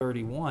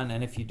31.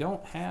 And if you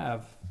don't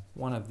have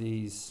one of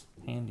these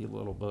handy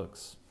little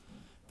books,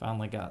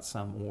 finally got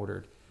some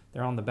ordered.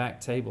 They're on the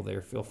back table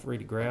there. Feel free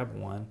to grab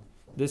one.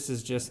 This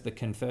is just the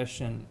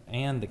confession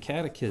and the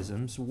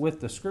catechisms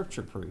with the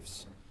scripture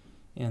proofs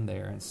in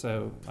there. And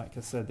so, like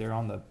I said, they're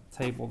on the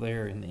table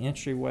there in the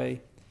entryway.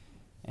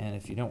 And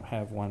if you don't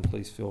have one,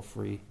 please feel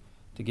free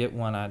to get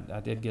one. I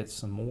did get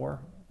some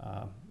more.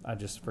 I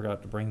just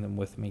forgot to bring them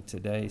with me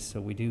today. So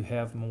we do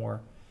have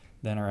more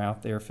than are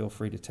out there. Feel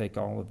free to take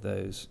all of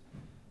those.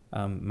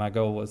 My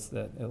goal was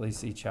that at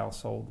least each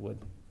household would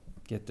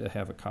get to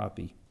have a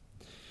copy.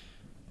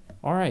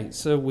 All right,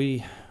 so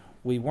we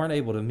weren't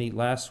able to meet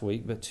last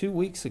week, but 2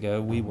 weeks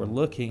ago we were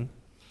looking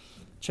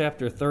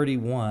chapter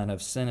 31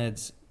 of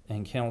Synods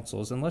and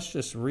Councils, and let's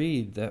just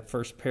read that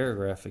first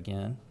paragraph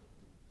again.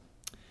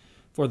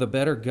 For the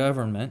better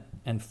government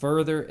and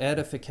further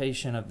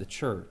edification of the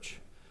church,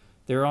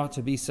 there ought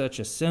to be such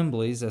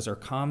assemblies as are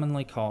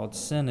commonly called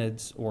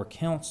synods or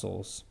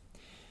councils,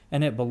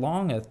 and it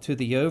belongeth to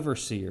the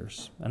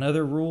overseers and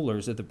other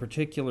rulers of the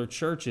particular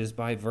churches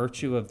by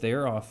virtue of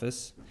their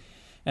office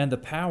and the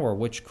power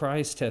which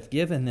Christ hath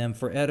given them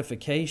for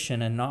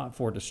edification and not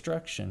for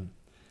destruction,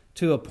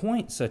 to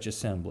appoint such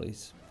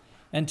assemblies,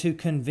 and to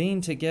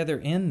convene together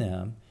in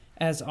them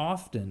as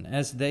often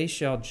as they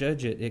shall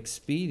judge it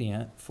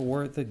expedient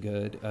for the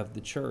good of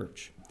the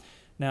church.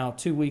 Now,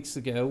 2 weeks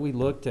ago, we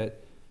looked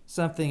at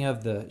something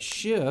of the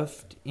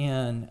shift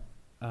in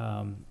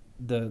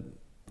the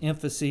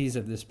emphases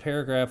of this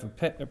paragraph,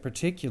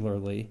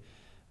 particularly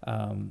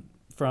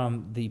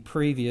from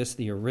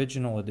the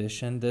original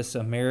edition, this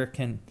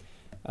American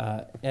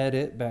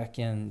edit back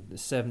in the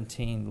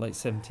late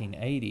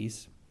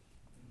 1780s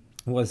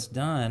was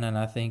done, and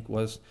I think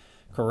was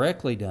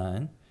correctly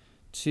done,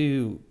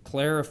 to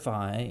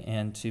clarify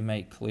and to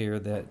make clear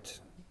that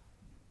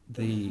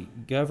the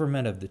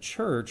government of the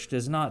church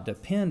does not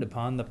depend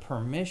upon the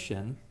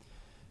permission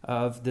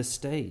of the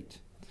state.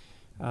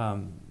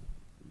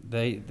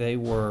 They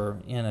were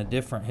in a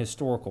different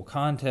historical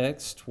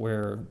context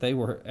where they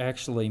were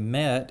actually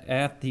met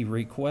at the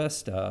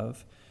request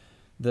of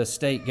the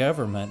state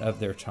government of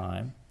their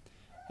time,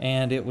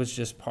 and it was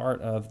just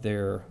part of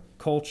their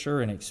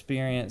culture and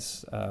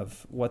experience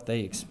of what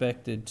they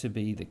expected to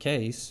be the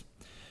case.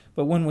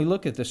 But when we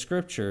look at the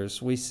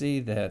scriptures, we see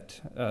that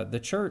the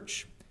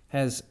church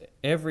has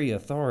every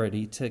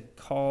authority to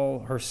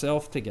call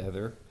herself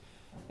together,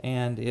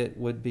 and it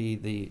would be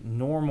the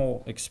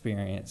normal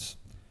experience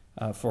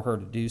for her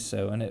to do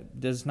so, and it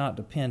does not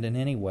depend in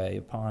any way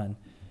upon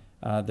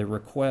the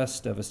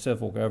request of a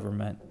civil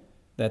government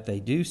that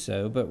they do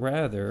so, but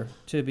rather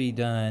to be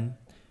done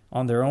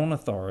on their own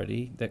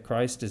authority that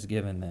Christ has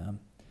given them,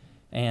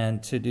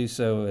 and to do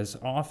so as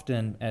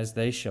often as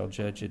they shall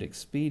judge it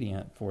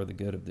expedient for the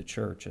good of the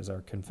church, as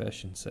our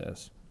confession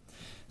says.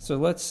 So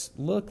let's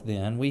look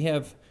then. We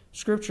have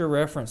scripture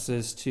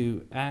references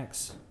to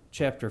Acts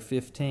chapter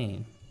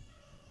 15.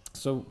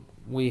 So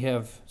we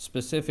have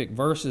specific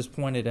verses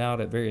pointed out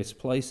at various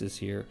places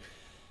here.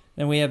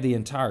 Then we have the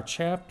entire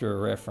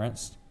chapter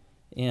referenced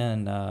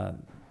in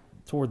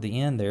toward the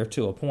end there,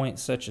 to appoint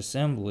such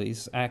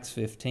assemblies, Acts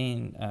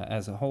 15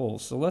 as a whole.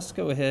 So let's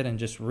go ahead and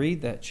just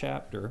read that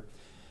chapter,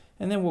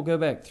 and then we'll go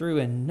back through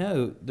and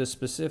note the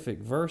specific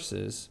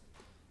verses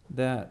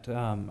that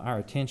our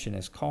attention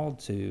is called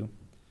to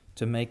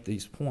make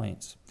these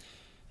points.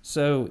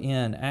 So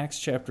in Acts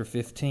chapter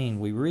 15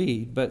 we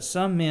read, But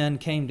some men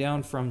came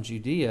down from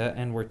Judea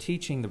and were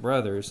teaching the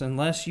brothers,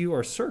 Unless you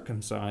are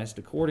circumcised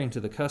according to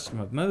the custom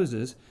of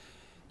Moses,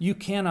 you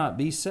cannot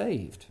be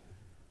saved.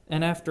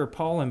 And after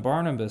Paul and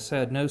Barnabas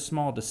had no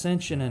small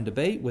dissension and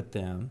debate with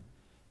them,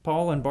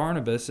 Paul and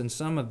Barnabas and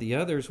some of the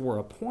others were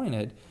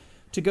appointed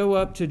to go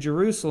up to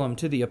Jerusalem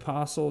to the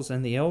apostles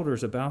and the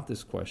elders about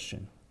this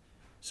question.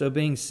 So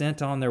being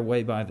sent on their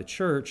way by the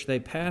church, they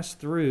passed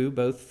through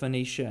both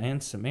Phoenicia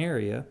and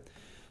Samaria,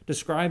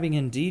 describing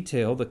in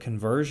detail the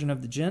conversion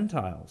of the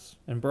Gentiles,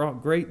 and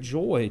brought great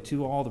joy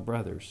to all the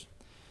brothers.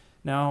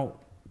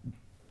 Now,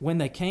 when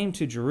they came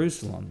to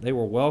Jerusalem, they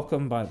were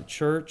welcomed by the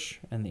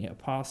church and the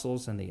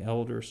apostles and the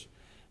elders,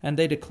 and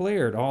they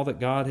declared all that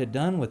God had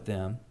done with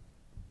them.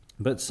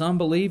 But some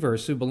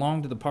believers who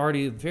belonged to the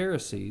party of the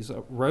Pharisees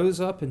rose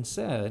up and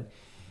said,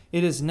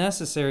 It is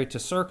necessary to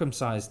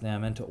circumcise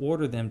them and to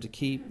order them to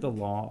keep the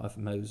law of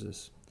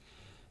Moses.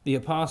 The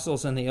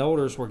apostles and the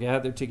elders were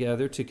gathered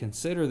together to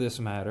consider this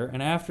matter,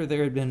 and after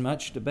there had been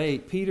much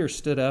debate, Peter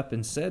stood up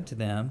and said to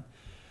them,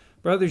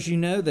 Brothers, you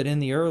know that in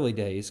the early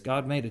days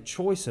God made a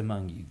choice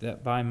among you,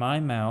 that by my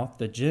mouth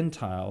the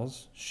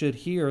Gentiles should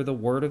hear the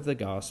word of the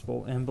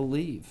gospel and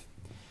believe.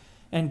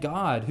 And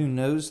God, who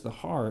knows the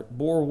heart,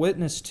 bore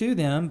witness to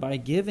them by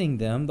giving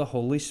them the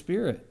Holy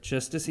Spirit,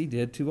 just as he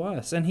did to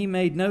us. And he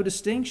made no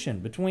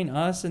distinction between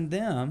us and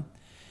them,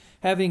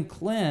 having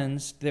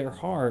cleansed their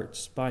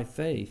hearts by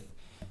faith.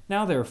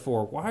 Now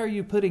therefore, why are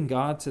you putting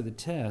God to the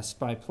test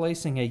by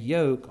placing a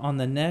yoke on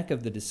the neck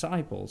of the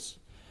disciples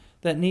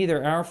that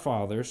neither our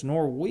fathers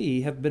nor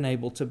we have been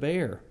able to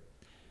bear?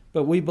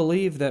 But we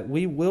believe that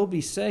we will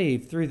be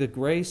saved through the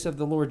grace of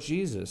the Lord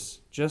Jesus,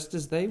 just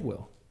as they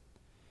will."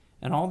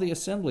 And all the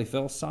assembly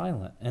fell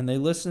silent, and they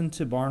listened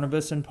to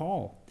Barnabas and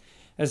Paul,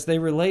 as they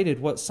related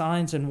what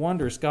signs and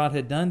wonders God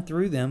had done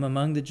through them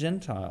among the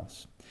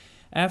Gentiles.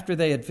 After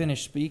they had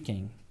finished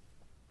speaking,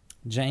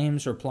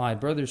 James replied,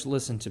 "Brothers,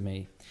 listen to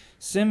me.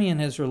 Simeon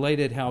has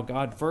related how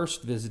God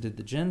first visited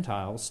the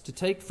Gentiles to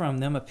take from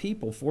them a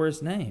people for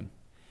his name.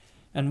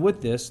 And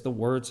with this, the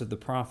words of the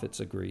prophets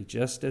agree,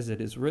 just as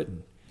it is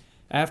written,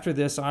 'After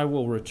this I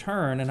will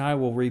return, and I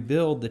will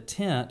rebuild the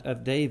tent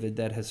of David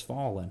that has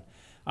fallen.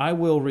 I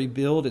will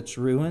rebuild its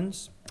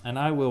ruins, and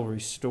I will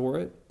restore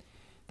it,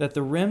 that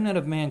the remnant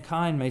of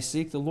mankind may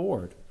seek the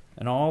Lord,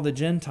 and all the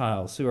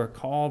Gentiles who are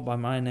called by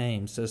my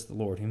name, says the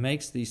Lord, who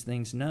makes these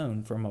things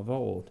known from of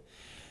old.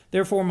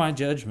 Therefore my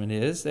judgment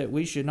is that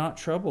we should not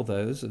trouble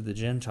those of the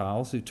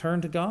Gentiles who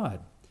turn to God,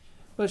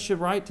 but should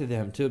write to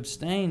them to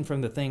abstain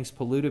from the things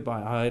polluted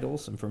by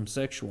idols, and from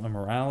sexual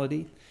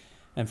immorality,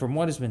 and from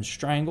what has been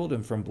strangled,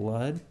 and from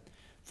blood.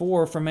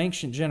 For from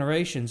ancient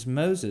generations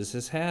Moses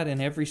has had in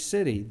every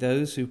city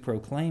those who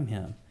proclaim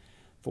him,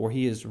 for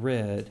he is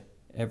read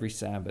every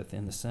Sabbath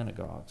in the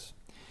synagogues.'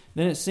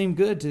 Then it seemed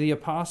good to the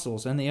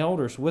apostles and the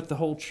elders with the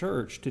whole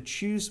church to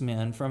choose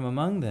men from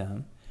among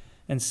them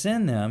and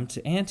send them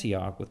to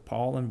Antioch with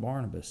Paul and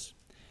Barnabas.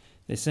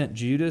 They sent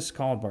Judas,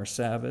 called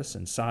Barsabbas,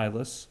 and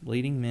Silas,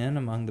 leading men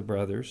among the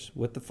brothers,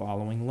 with the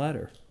following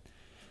letter.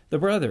 The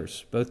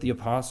brothers, both the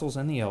apostles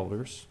and the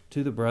elders,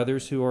 to the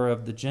brothers who are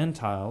of the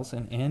Gentiles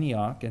in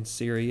Antioch and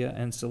Syria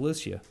and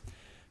Cilicia,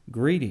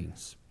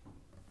 greetings.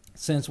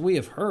 Since we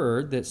have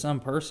heard that some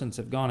persons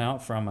have gone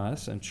out from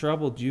us and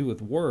troubled you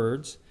with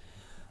words,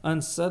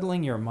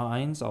 unsettling your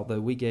minds,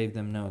 although we gave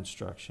them no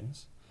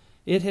instructions,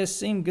 it has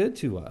seemed good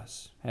to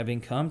us, having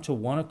come to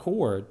one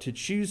accord, to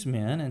choose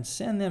men and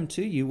send them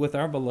to you with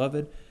our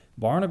beloved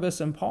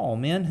Barnabas and Paul,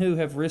 men who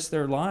have risked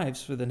their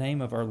lives for the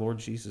name of our Lord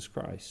Jesus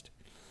Christ.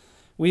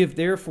 We have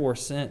therefore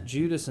sent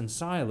Judas and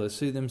Silas,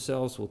 who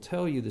themselves will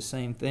tell you the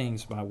same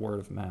things by word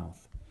of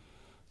mouth.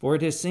 For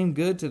it has seemed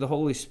good to the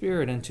Holy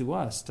Spirit and to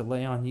us to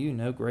lay on you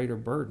no greater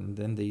burden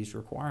than these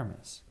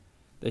requirements,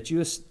 that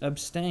you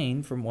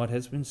abstain from what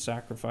has been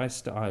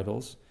sacrificed to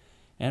idols,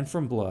 and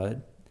from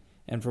blood,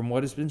 and from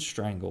what has been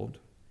strangled,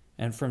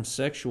 and from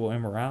sexual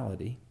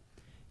immorality.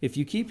 If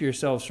you keep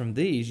yourselves from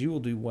these, you will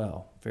do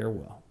well.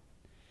 Farewell."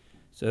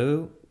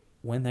 So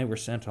when they were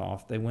sent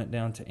off, they went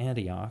down to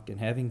Antioch, and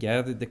having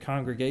gathered the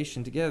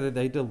congregation together,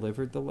 they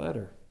delivered the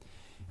letter.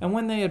 And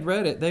when they had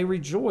read it, they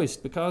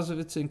rejoiced because of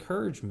its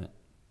encouragement.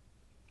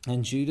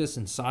 And Judas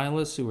and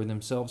Silas, who were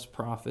themselves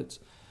prophets,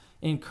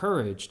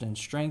 encouraged and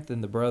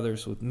strengthened the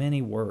brothers with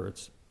many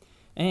words.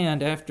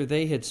 And after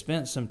they had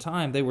spent some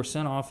time, they were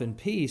sent off in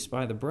peace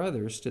by the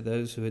brothers to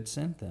those who had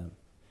sent them.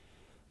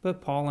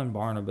 But Paul and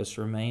Barnabas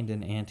remained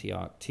in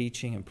Antioch,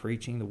 teaching and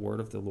preaching the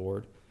word of the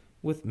Lord,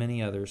 with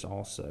many others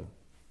also.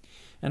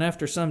 And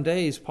after some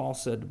days, Paul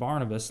said to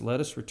Barnabas, "Let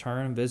us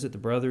return and visit the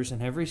brothers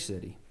in every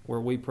city,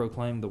 where we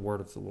proclaim the word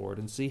of the Lord,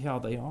 and see how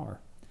they are."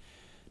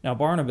 Now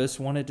Barnabas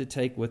wanted to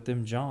take with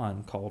them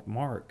John, called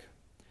Mark.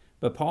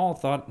 But Paul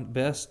thought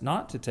best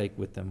not to take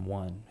with them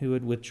one who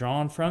had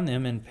withdrawn from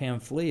them in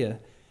Pamphylia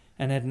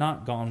and had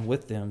not gone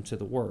with them to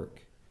the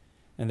work.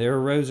 And there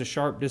arose a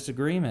sharp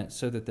disagreement,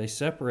 so that they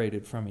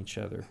separated from each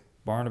other.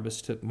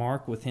 Barnabas took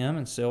Mark with him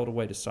and sailed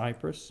away to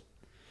Cyprus.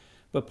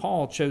 But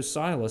Paul chose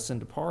Silas and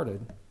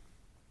departed,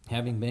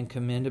 having been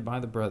commended by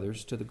the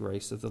brothers to the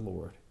grace of the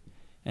Lord.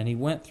 And he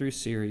went through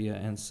Syria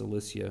and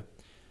Cilicia,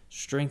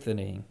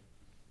 strengthening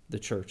the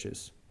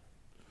churches.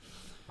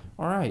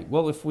 All right,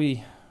 well, if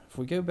we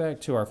go back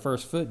to our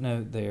first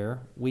footnote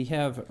there, we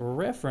have a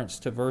reference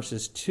to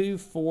verses 2,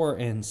 4,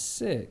 and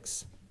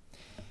 6.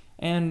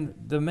 And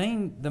the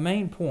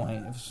main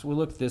point, as we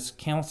look at this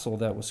council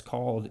that was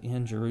called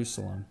in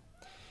Jerusalem,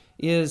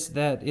 is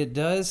that it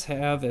does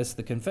have, as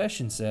the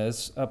confession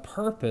says, a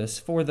purpose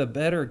for the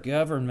better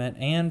government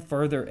and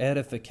further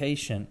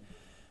edification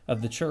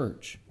of the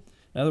church.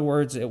 In other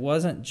words, it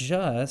wasn't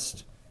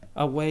just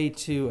a way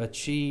to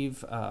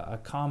achieve a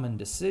common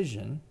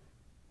decision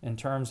in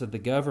terms of the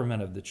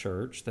government of the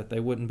church, that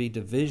there wouldn't be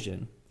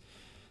division,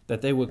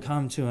 that they would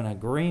come to an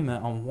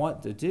agreement on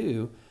what to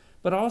do,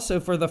 but also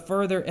for the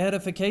further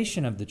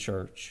edification of the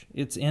church.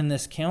 It's in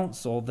this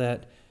council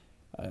that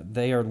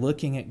they are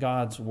looking at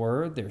God's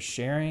word, they're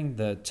sharing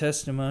the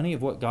testimony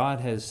of what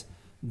God has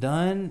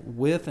done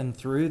with and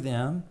through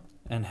them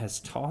and has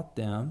taught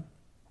them,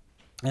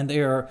 and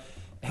they are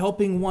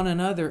helping one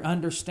another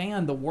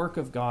understand the work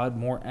of God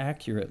more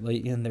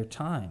accurately in their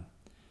time.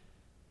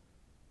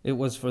 It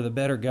was for the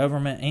better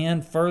government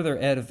and further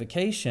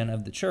edification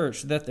of the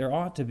church that there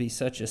ought to be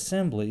such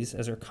assemblies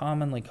as are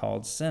commonly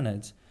called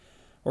synods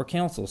or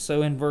councils.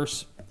 So in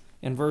verse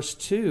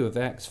 2 of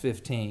Acts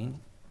 15,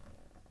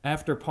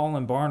 after Paul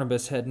and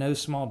Barnabas had no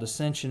small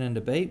dissension and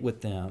debate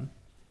with them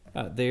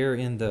there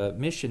in the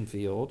mission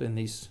field in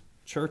these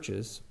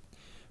churches,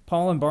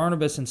 Paul and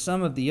Barnabas and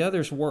some of the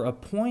others were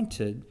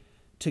appointed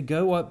to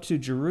go up to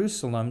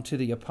Jerusalem to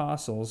the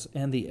apostles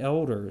and the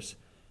elders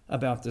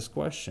about this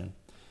question.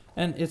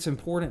 And it's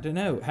important to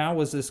note, how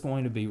was this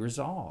going to be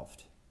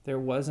resolved? There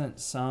wasn't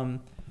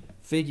some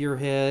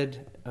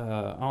figurehead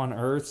on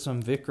earth,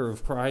 some vicar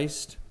of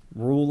Christ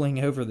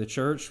ruling over the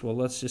church. Well,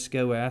 let's just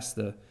go ask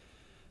the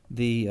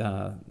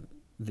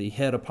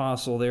head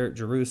apostle there at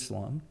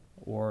Jerusalem,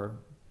 or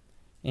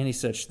any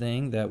such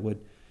thing that would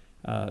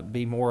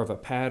be more of a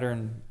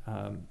pattern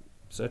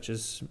such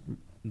as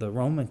the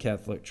Roman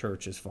Catholic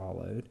Church has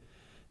followed.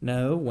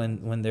 No,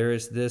 when there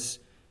is this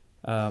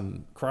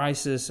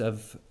crisis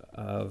of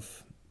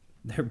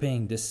there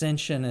being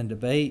dissension and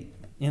debate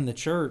in the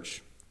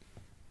church,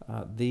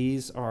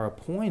 these are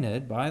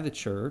appointed by the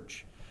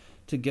church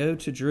to go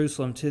to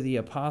Jerusalem to the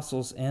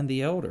apostles and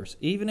the elders.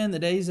 Even in the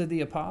days of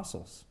the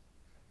apostles,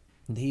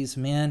 these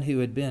men who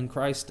had been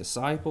Christ's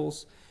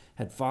disciples,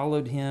 had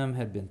followed him,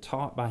 had been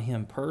taught by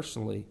him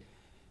personally,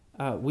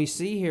 we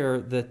see here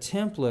the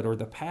template or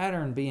the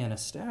pattern being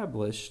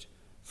established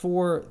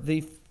for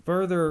the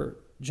further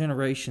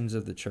generations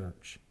of the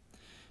church.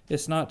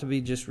 It's not to be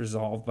just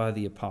resolved by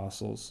the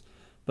apostles,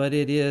 but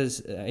it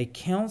is a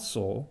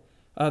council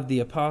of the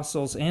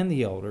apostles and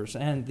the elders.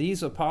 And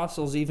these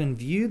apostles even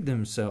viewed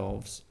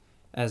themselves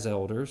as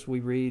elders.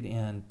 We read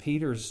in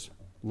Peter's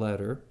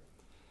letter,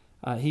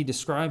 he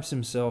describes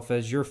himself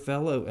as your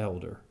fellow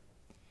elder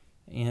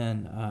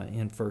in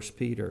 1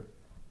 Peter.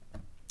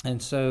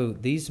 And so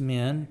these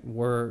men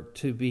were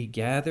to be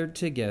gathered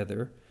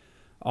together,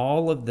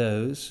 all of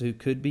those who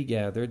could be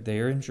gathered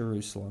there in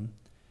Jerusalem,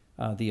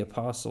 the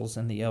apostles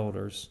and the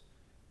elders,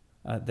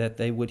 that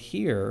they would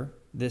hear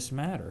this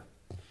matter.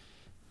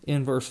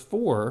 In verse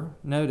 4,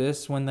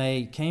 notice, when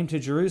they came to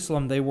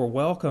Jerusalem, they were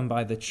welcomed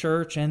by the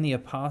church and the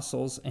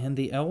apostles and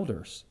the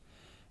elders,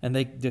 and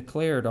they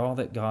declared all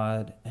that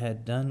God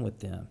had done with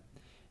them.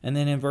 And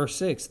then in verse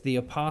 6, the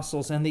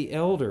apostles and the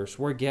elders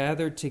were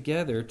gathered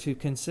together to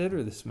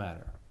consider this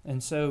matter.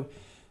 And so,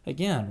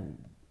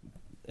 again,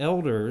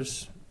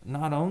 elders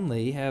not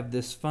only have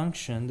this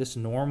function, this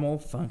normal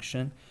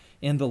function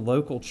in the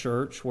local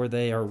church where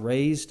they are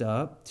raised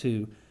up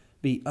to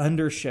be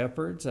under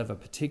shepherds of a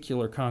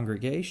particular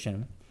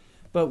congregation,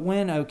 but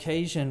when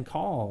occasion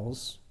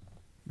calls,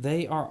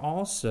 they are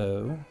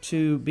also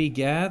to be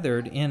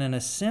gathered in an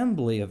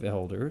assembly of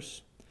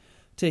elders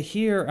to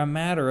hear a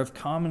matter of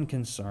common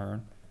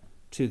concern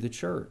to the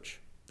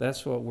church.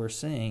 That's what we're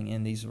seeing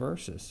in these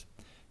verses.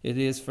 It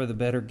is for the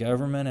better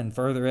government and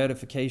further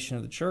edification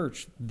of the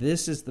church.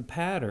 This is the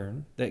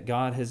pattern that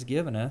God has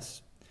given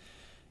us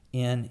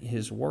in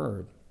His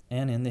Word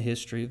and in the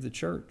history of the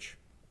church.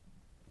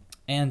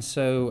 And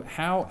so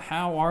how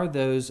are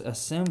those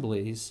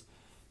assemblies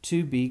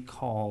to be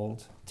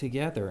called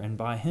together, and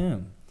by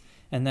whom?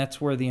 And that's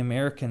where the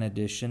American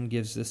edition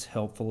gives this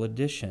helpful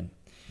addition.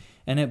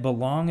 And it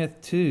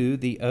belongeth to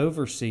the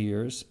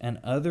overseers and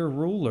other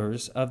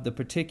rulers of the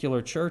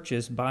particular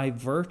churches by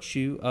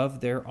virtue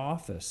of their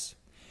office,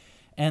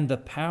 and the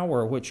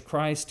power which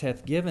Christ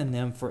hath given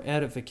them for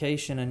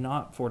edification and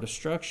not for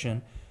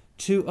destruction,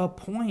 to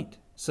appoint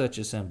such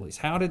assemblies.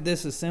 How did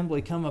this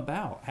assembly come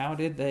about? How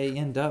did they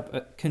end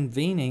up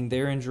convening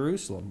there in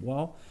Jerusalem?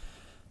 Well,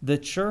 the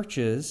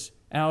churches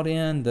out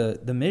in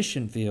the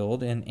mission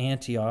field in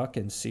Antioch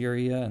and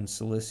Syria and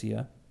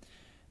Cilicia,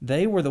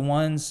 they were the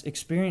ones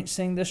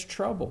experiencing this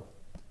trouble.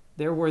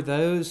 There were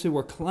those who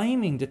were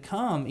claiming to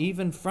come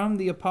even from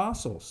the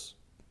apostles,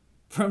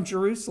 from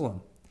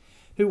Jerusalem,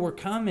 who were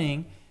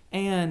coming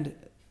and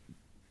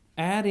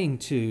adding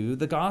to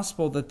the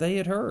gospel that they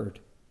had heard,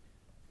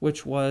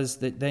 which was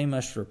that they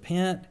must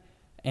repent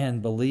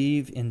and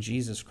believe in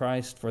Jesus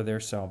Christ for their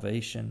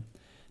salvation,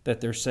 that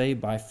they're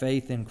saved by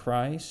faith in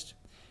Christ,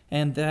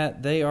 and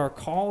that they are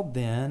called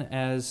then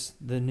as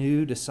the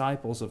new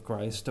disciples of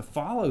Christ to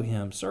follow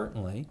Him,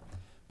 certainly.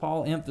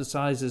 Paul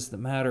emphasizes the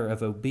matter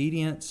of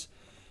obedience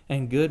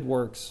and good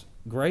works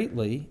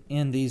greatly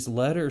in these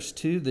letters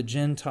to the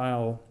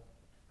Gentile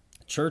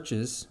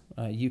churches.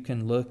 You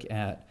can look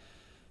at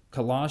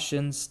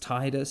Colossians,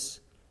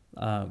 Titus,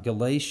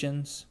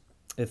 Galatians,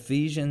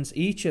 Ephesians.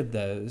 Each of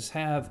those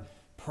have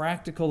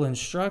practical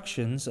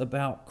instructions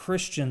about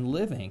Christian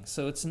living.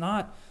 So it's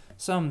not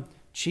some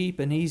cheap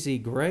and easy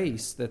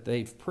grace that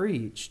they've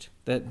preached,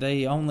 that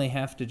they only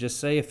have to just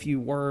say a few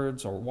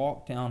words or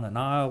walk down an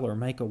aisle or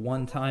make a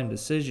one-time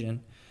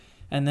decision,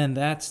 and then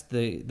that's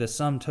the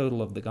sum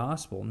total of the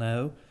gospel.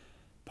 No,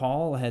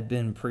 Paul had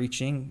been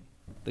preaching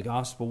the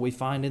gospel we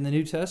find in the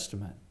New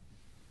Testament,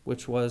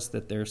 which was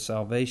that their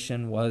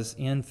salvation was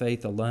in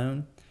faith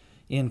alone,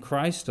 in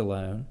Christ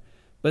alone,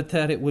 but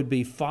that it would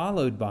be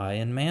followed by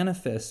and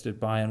manifested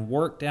by and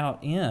worked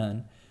out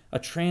in a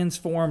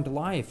transformed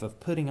life of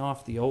putting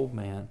off the old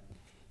man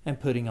and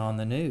putting on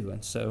the new.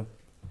 And so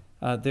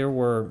there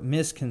were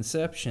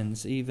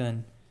misconceptions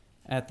even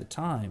at the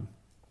time.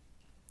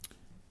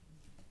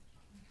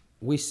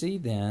 We see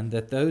then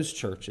that those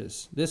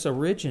churches, this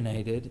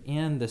originated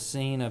in the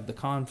scene of the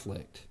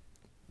conflict.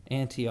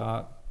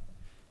 Antioch,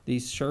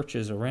 these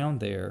churches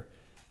around there,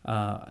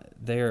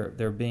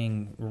 they're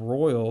being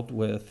roiled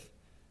with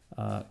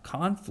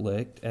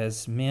conflict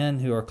as men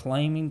who are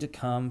claiming to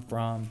come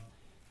from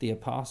the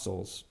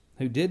apostles,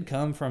 who did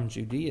come from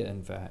Judea,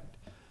 in fact,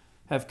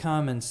 have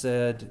come and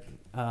said,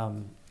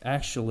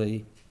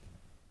 actually,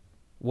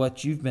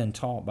 what you've been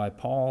taught by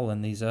Paul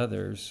and these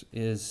others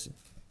is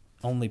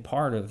only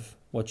part of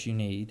what you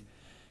need.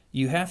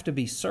 You have to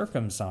be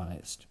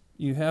circumcised.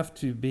 You have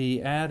to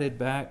be added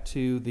back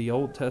to the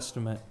Old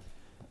Testament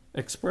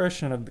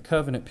expression of the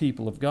covenant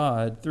people of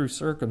God through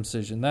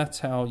circumcision. That's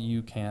how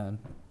you can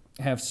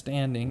have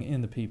standing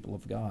in the people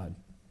of God.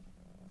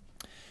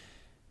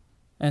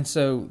 And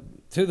so,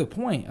 to the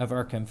point of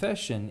our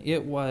confession,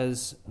 it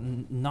was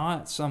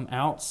not some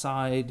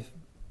outside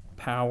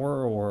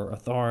power or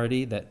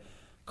authority that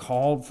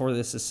called for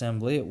this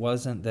assembly. It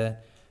wasn't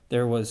that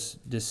there was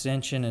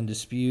dissension and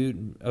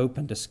dispute,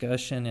 open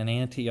discussion in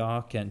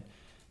Antioch, and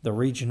the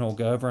regional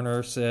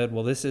governor said,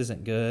 well, this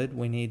isn't good.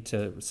 We need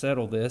to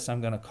settle this.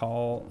 I'm going to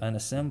call an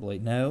assembly.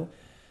 No,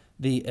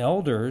 the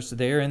elders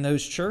there in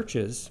those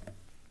churches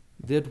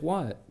did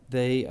what?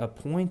 They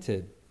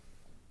appointed,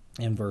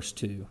 in verse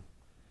 2,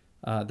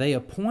 they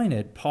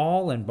appointed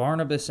Paul and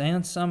Barnabas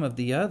and some of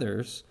the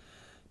others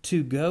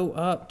to go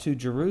up to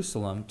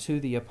Jerusalem to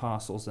the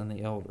apostles and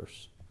the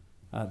elders.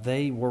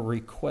 They were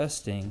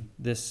requesting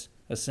this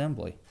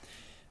assembly.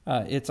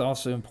 It's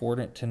also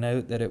important to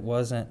note that it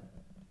wasn't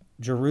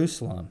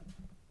Jerusalem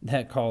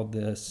that called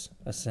this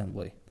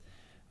assembly,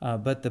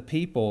 but the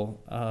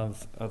people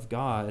of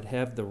God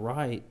have the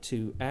right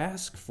to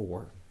ask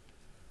for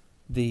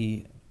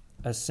the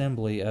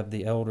assembly of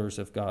the elders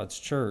of God's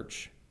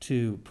church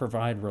to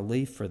provide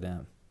relief for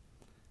them.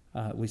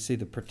 We see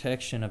the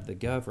protection of the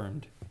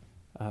governed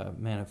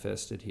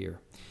manifested here.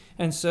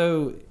 And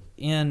so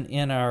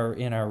in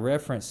our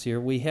reference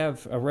here, we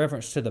have a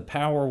reference to the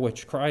power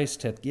which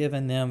Christ hath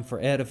given them for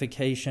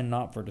edification,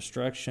 not for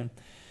destruction.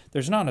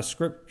 There's not a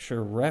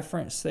scripture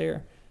reference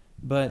there,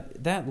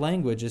 but that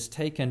language is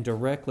taken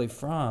directly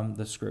from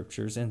the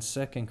scriptures. In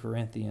 2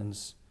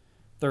 Corinthians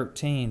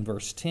 13,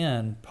 verse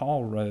 10,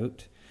 Paul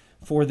wrote,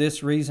 "For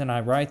this reason I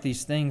write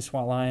these things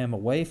while I am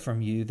away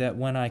from you, that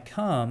when I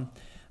come,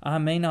 I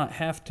may not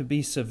have to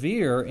be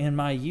severe in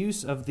my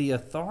use of the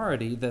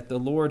authority that the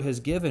Lord has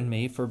given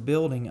me for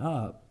building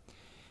up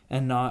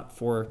and not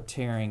for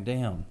tearing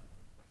down."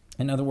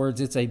 In other words,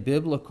 it's a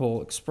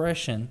biblical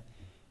expression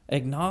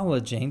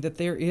acknowledging that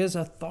there is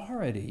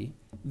authority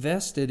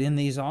vested in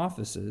these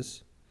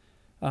offices,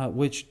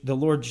 which the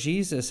Lord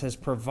Jesus has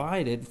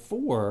provided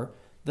for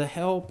the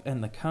help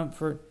and the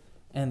comfort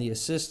and the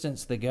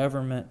assistance, the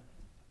government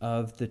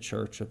of the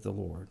church of the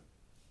Lord.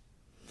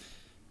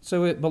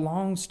 So it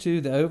belongs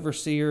to the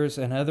overseers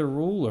and other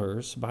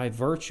rulers by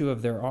virtue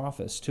of their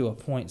office to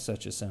appoint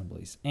such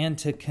assemblies and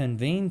to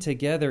convene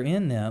together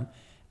in them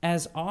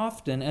as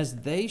often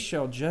as they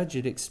shall judge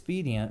it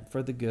expedient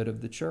for the good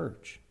of the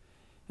church.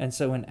 And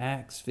so in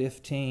Acts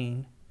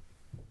 15,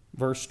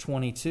 verse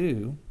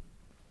 22,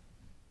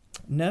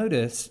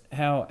 notice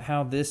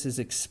how this is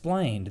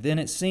explained. Then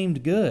it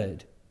seemed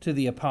good to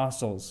the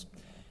apostles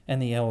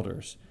and the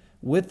elders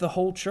with the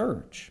whole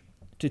church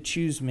to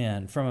choose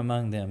men from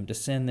among them to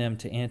send them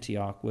to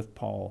Antioch with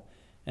Paul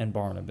and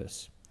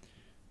Barnabas.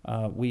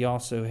 We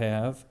also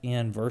have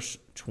in verse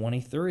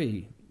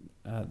 23,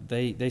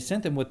 they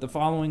sent them with the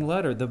following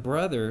letter: the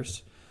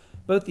brothers,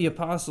 both the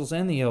apostles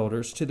and the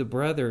elders, to the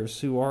brothers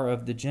who are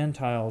of the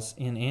Gentiles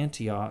in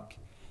Antioch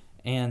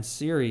and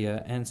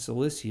Syria and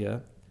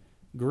Cilicia,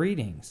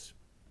 greetings.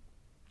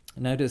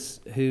 Notice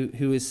who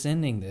is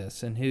sending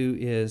this and who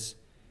is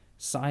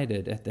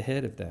cited at the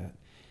head of that.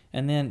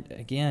 And then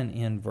again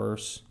in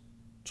verse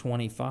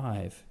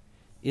 25,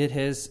 it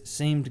has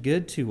seemed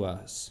good to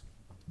us,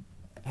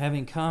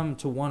 having come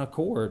to one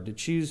accord, to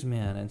choose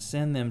men and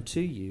send them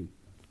to you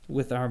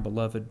with our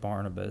beloved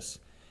Barnabas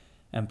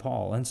and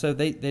Paul. And so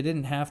they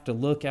didn't have to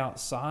look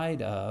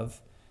outside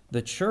of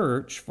the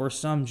church for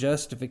some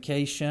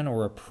justification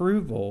or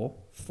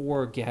approval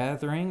for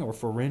gathering or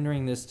for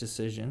rendering this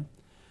decision.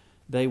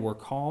 They were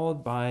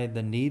called by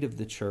the need of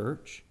the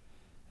church.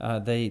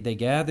 They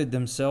gathered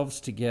themselves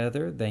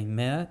together, they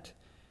met,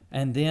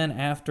 and then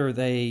after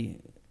they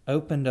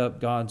opened up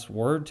God's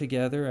Word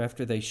together,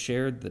 after they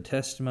shared the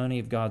testimony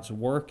of God's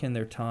work in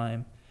their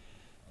time,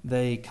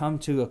 they come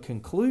to a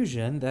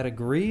conclusion that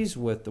agrees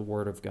with the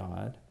Word of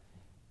God,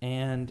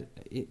 and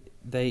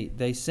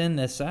they send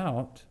this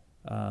out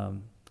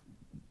on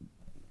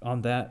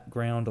that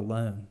ground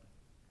alone.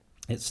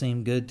 It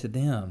seemed good to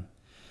them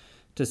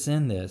to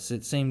send this.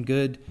 It seemed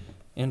good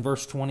in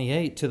verse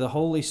 28, to the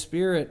Holy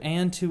Spirit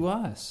and to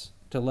us,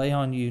 to lay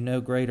on you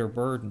no greater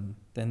burden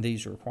than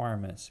these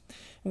requirements.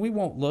 And we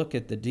won't look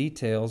at the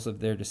details of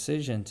their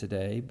decision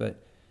today,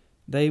 but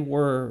they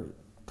were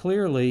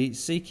clearly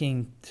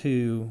seeking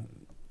to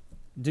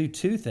do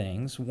two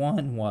things.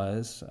 One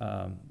was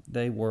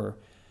they were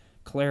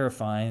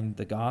clarifying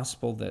the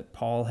gospel that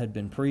Paul had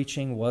been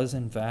preaching was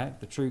in fact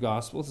the true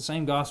gospel, the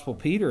same gospel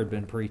Peter had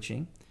been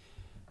preaching,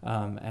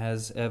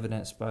 as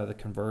evidenced by the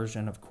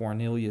conversion of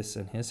Cornelius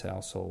and his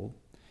household,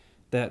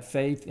 that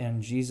faith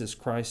in Jesus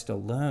Christ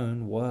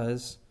alone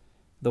was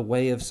the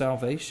way of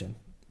salvation.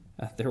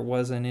 There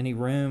wasn't any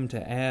room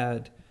to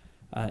add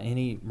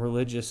any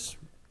religious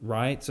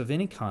rites of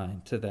any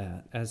kind to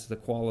that as the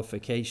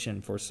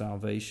qualification for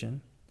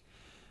salvation.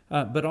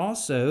 But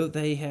also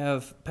they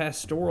have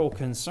pastoral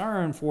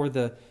concern for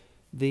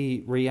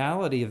the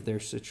reality of their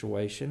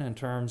situation in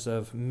terms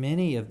of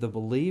many of the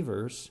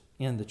believers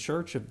in the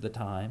church of the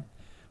time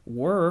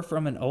were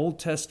from an Old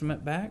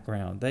Testament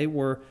background. They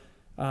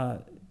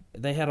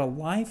had a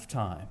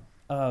lifetime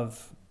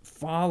of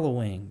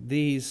following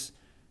these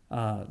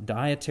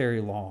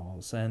dietary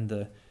laws and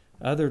the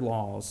other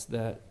laws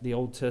that the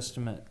Old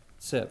Testament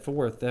set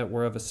forth that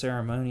were of a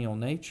ceremonial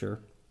nature.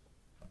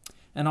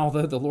 And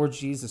although the Lord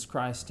Jesus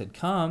Christ had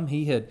come,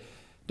 he had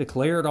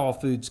declared all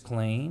foods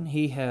clean.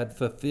 He had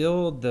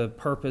fulfilled the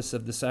purpose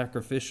of the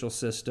sacrificial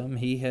system.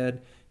 He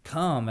had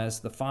come as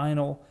the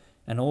final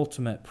and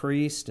ultimate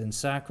priest and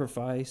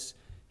sacrifice.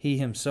 He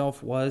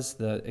himself was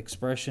the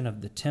expression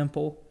of the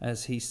temple,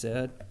 as he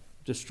said,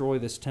 destroy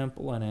this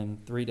temple and in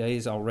 3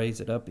 days I'll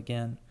raise it up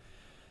again.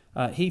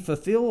 He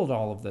fulfilled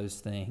all of those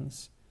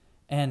things,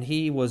 and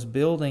he was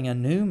building a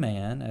new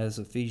man, as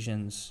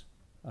Ephesians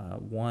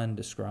 1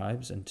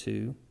 describes, and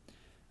 2.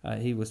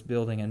 He was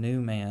building a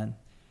new man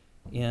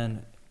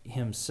in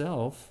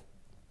himself,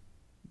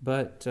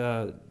 but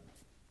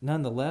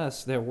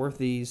nonetheless, there were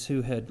these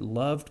who had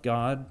loved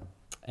God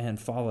and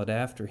followed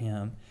after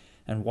him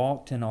and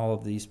walked in all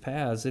of these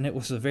paths, and it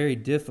was a very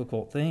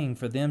difficult thing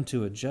for them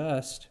to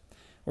adjust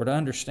or to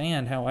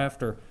understand how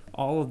after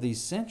all of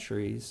these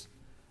centuries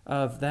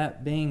of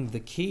that being the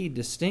key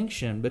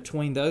distinction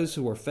between those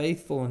who were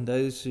faithful and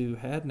those who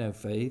had no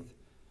faith,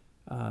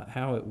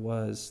 how it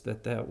was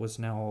that was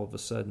now all of a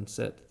sudden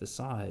set to the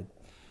side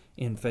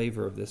in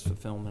favor of this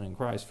fulfillment in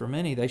Christ. For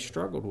many, they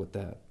struggled with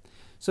that.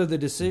 So the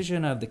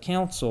decision of the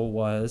council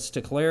was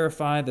to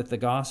clarify that the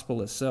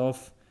gospel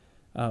itself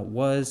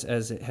was,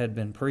 as it had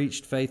been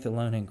preached, faith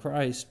alone in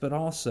Christ, but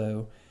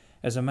also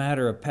as a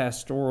matter of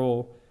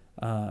pastoral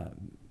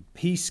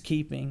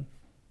peacekeeping,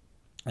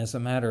 as a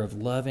matter of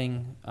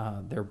loving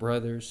their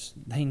brothers.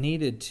 They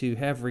needed to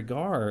have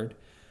regard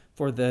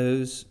for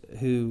those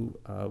who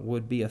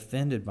would be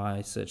offended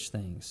by such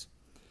things.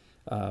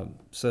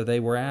 So they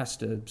were asked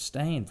to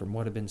abstain from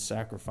what had been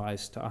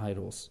sacrificed to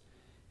idols,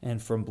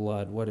 and from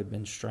blood, what had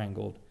been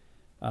strangled,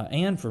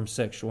 and from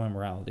sexual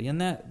immorality. In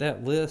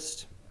that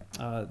list,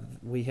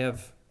 we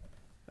have,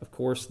 of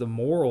course, the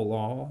moral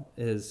law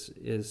is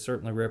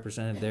certainly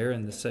represented there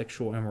in the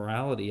sexual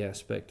immorality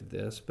aspect of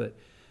this, but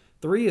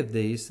 3 of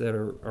these that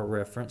are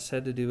referenced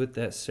had to do with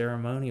that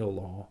ceremonial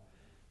law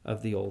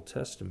of the Old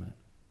Testament.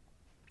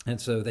 And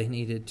so they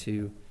needed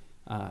to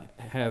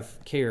have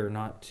care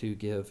not to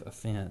give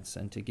offense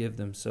and to give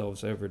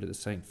themselves over to the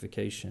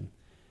sanctification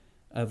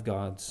of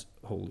God's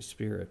Holy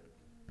Spirit.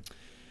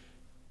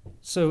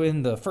 So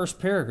in the first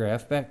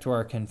paragraph, back to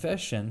our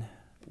confession,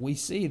 we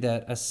see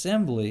that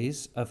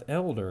assemblies of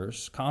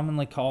elders,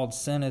 commonly called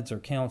synods or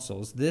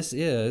councils, this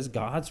is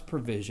God's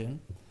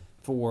provision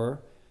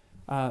for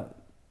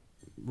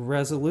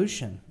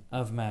resolution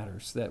of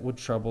matters that would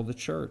trouble the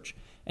church.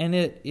 And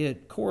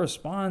it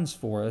corresponds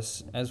for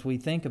us as we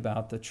think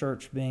about the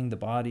church being the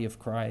body of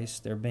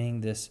Christ, there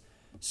being this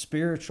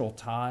spiritual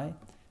tie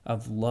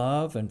of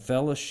love and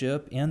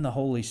fellowship in the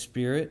Holy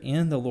Spirit,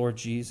 in the Lord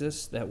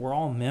Jesus, that we're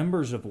all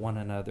members of one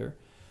another.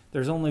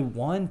 There's only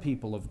one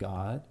people of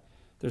God.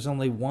 There's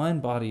only one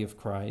body of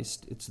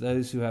Christ. It's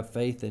those who have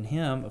faith in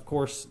Him. Of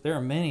course, there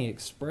are many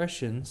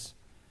expressions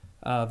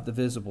of the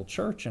visible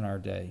church in our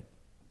day.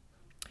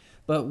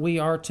 But we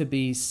are to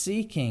be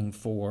seeking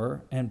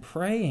for and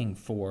praying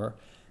for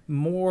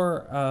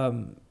more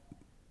and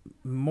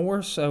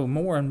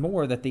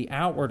more that the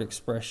outward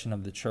expression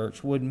of the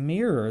church would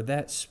mirror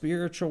that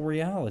spiritual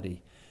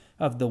reality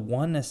of the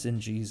oneness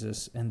in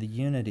Jesus and the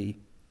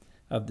unity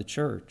of the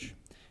church.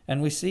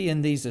 And we see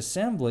in these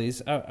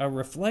assemblies a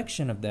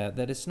reflection of that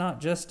it's not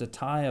just a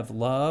tie of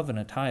love and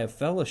a tie of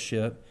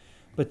fellowship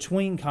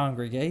between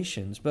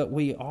congregations, but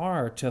we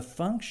are to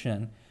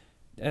function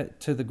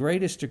to the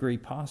greatest degree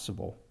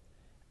possible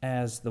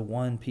as the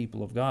one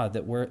people of God,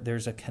 that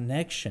there's a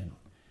connection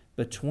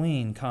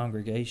between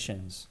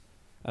congregations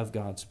of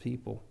God's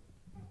people.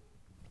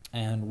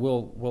 And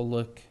we'll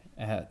look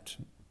at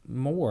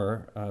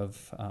more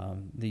of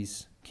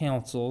these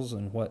councils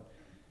and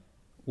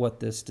what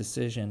this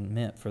decision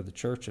meant for the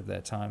church of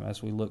that time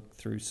as we look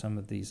through some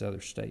of these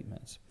other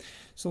statements.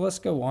 So let's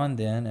go on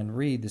then and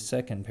read the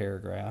second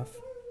paragraph.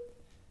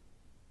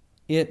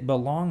 It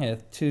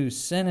belongeth to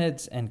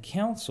synods and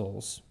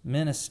councils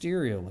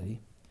ministerially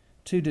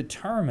to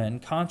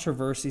determine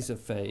controversies of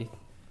faith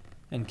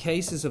and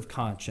cases of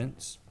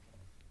conscience,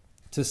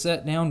 to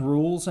set down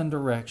rules and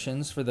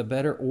directions for the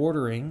better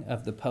ordering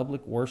of the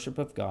public worship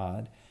of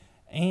God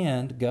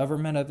and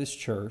government of His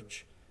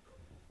church,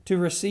 to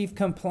receive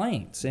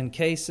complaints in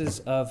cases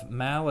of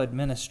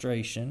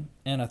maladministration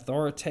and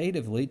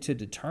authoritatively to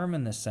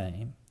determine the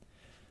same,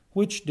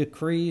 which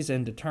decrees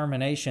and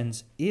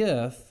determinations,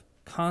 if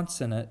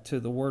consonant to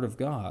the Word of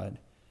God,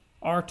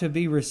 are to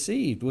be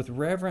received with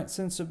reverence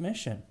and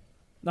submission,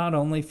 not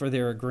only for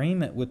their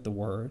agreement with the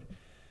Word,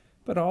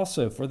 but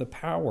also for the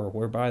power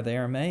whereby they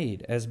are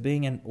made, as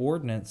being an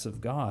ordinance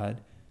of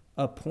God,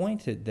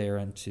 appointed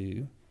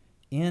thereunto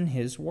in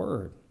his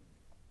word.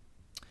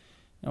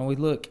 Now we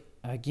look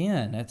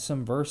again at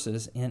some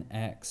verses in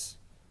Acts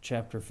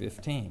chapter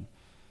 15.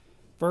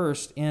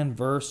 First, in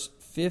verse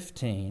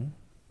 15,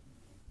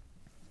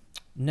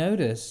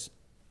 notice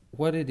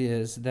what it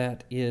is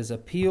that is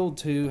appealed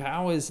to.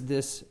 How is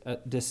this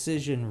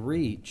decision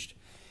reached?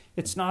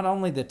 It's not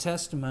only the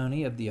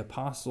testimony of the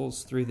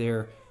apostles through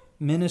their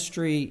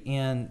ministry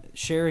in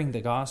sharing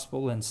the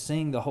gospel and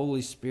seeing the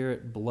Holy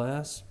Spirit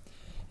bless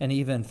and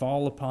even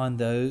fall upon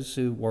those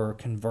who were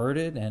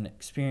converted and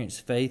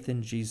experienced faith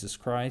in Jesus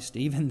Christ,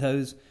 even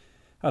those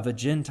of a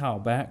Gentile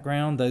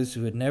background, those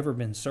who had never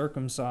been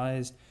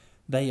circumcised.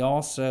 They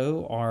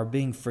also are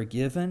being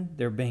forgiven.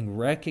 They're being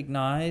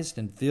recognized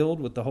and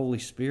filled with the Holy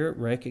Spirit,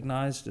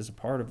 recognized as a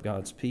part of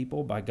God's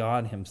people by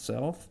God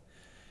himself.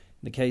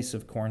 In the case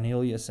of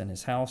Cornelius and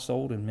his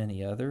household and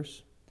many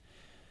others.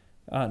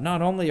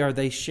 Not only are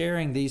they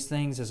sharing these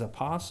things as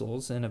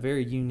apostles in a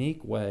very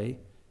unique way,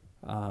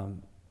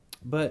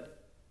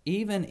 but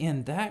even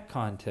in that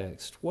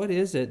context, what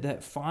is it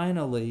that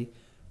finally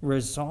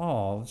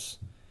resolves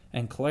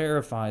and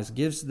clarifies,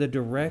 gives the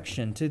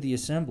direction to the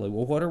assembly?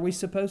 Well, what are we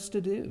supposed to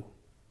do?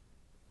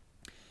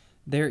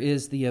 There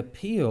is the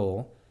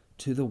appeal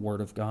to the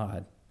Word of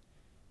God.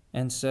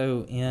 And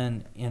so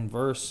in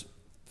verse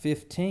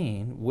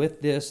 15,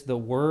 with this, the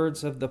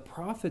words of the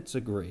prophets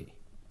agree,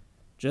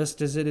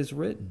 just as it is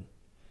written.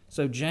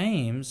 So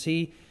James,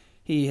 he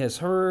has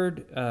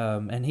heard,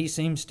 and he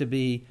seems to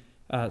be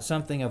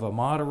something of a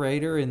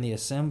moderator in the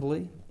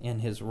assembly in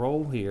his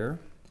role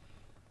here.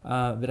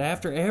 But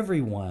after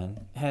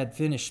everyone had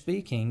finished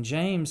speaking,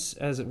 James,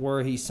 as it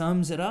were, he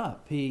sums it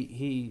up.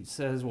 He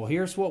says, well,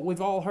 here's what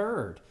we've all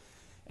heard.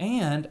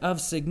 And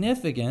of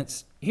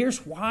significance,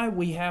 here's why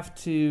we have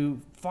to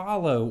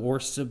follow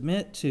or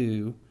submit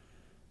to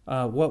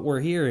what we're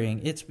hearing.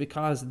 It's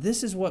because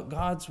this is what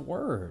God's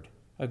word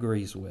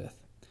agrees with.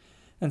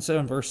 And so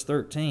in verse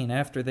 13,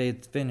 after they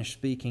had finished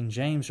speaking,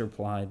 James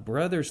replied,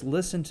 "Brothers,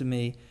 listen to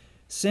me.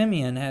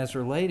 Simeon has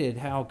related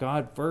how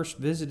God first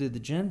visited the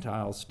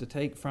Gentiles to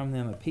take from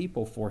them a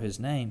people for his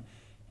name,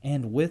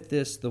 and with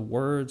this the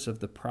words of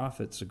the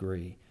prophets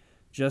agree,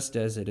 just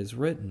as it is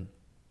written."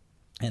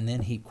 And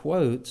then he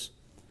quotes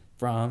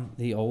from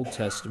the Old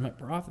Testament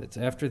prophets.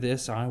 "After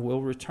this I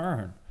will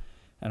return,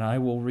 and I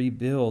will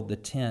rebuild the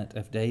tent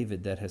of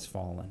David that has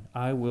fallen.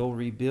 I will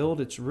rebuild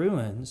its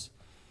ruins,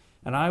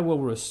 and I will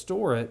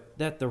restore it,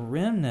 that the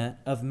remnant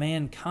of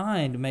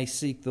mankind may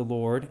seek the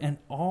Lord, and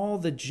all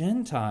the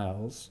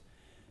Gentiles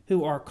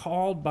who are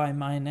called by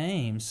my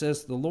name,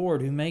 says the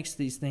Lord, who makes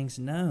these things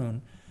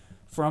known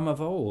from of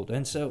old."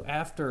 And so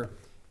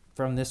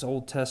from this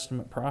Old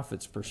Testament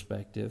prophet's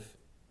perspective,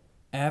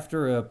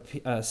 after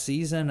a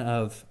season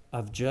of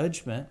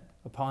judgment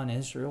upon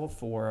Israel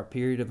for a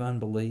period of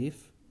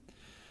unbelief,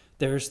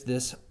 there's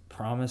this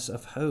promise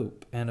of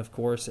hope. And of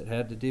course, it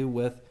had to do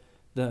with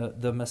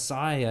the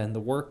Messiah and the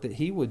work that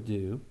he would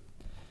do.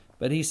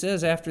 But he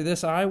says, after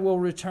this I will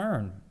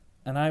return,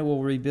 and I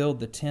will rebuild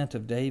the tent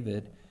of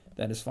David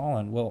that has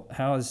fallen. Well,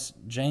 how is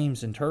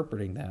James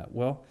interpreting that?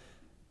 Well,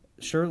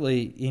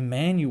 surely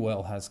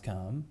Emmanuel has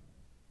come.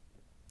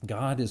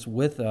 God is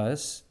with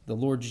us, the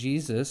Lord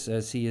Jesus,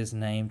 as he is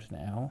named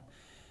now.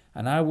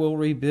 And I will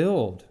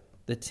rebuild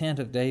the tent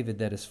of David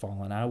that has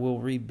fallen. I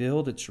will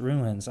rebuild its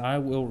ruins. I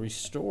will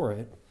restore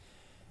it.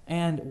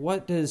 And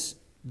what does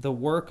the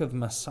work of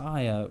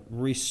Messiah,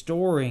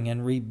 restoring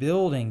and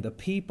rebuilding the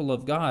people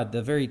of God,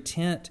 the very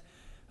tent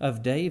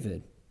of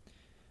David,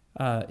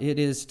 it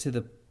is to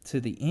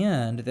the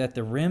end that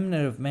the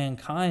remnant of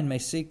mankind may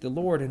seek the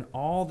Lord, and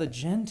all the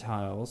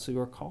Gentiles who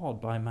are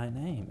called by my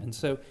name. And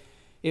so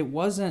it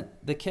wasn't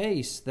the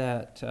case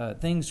that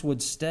things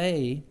would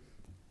stay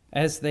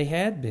as they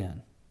had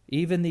been.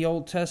 Even the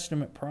Old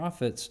Testament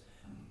prophets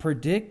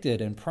predicted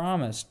and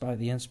promised by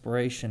the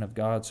inspiration of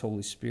God's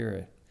Holy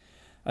Spirit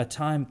a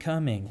time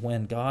coming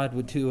when God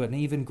would do an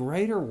even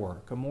greater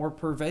work, a more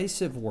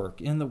pervasive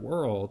work in the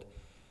world,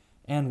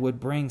 and would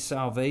bring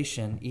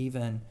salvation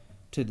even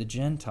to the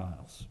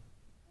Gentiles.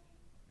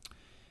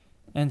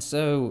 And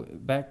so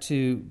back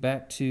to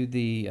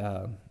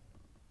the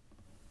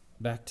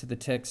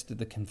text of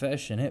the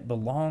confession. It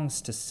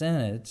belongs to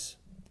synods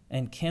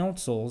and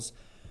councils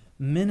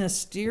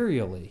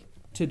ministerially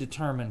to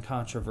determine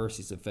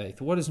controversies of faith.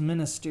 What does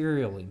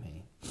ministerially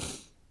mean?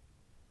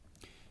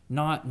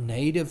 Not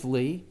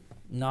natively,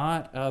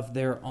 not of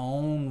their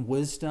own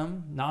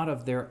wisdom, not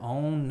of their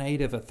own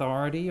native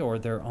authority or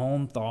their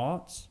own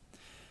thoughts.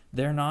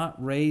 They're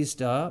not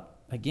raised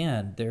up.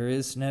 Again, there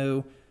is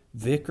no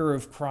vicar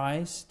of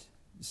Christ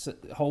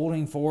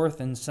holding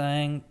forth and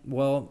saying,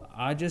 well,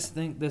 I just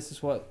think this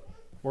is what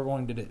we're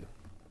going to do.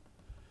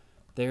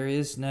 There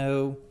is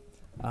no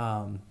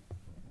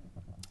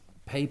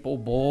papal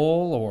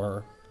bull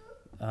or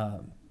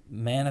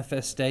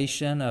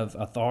manifestation of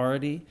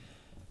authority.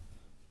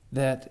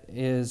 that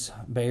is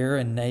bare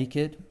and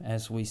naked,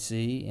 as we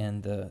see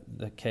in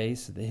the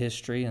case, the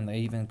history, and the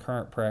even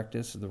current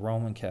practice of the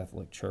Roman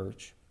Catholic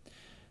Church.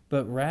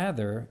 But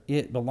rather,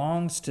 it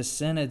belongs to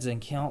synods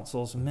and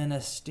councils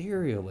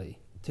ministerially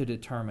to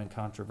determine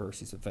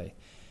controversies of faith,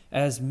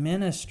 as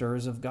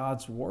ministers of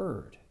God's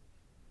Word,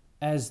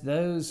 as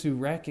those who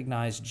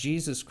recognize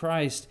Jesus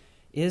Christ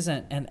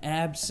isn't an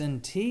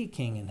absentee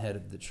king and head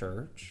of the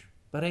church,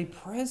 but a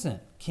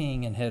present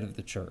king and head of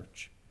the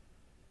church.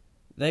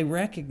 They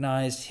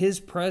recognized his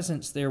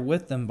presence there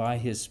with them by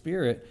his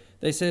Spirit.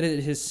 They said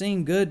it has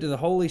seemed good to the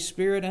Holy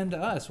Spirit and to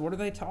us. What are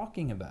they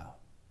talking about?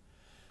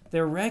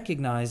 They're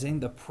recognizing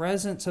the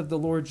presence of the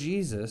Lord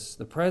Jesus,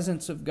 the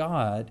presence of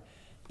God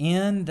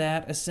in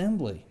that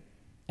assembly.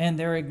 And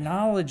they're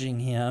acknowledging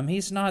him.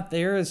 He's not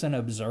there as an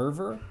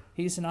observer.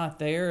 He's not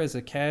there as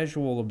a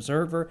casual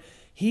observer.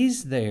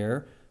 He's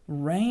there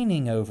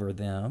reigning over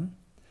them,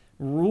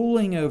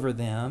 ruling over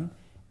them,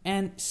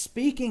 and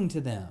speaking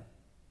to them.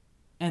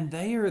 And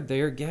they are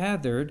there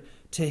gathered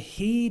to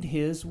heed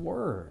his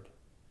word.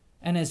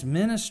 And as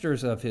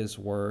ministers of his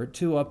word,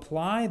 to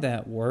apply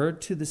that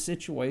word to the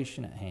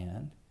situation at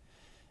hand.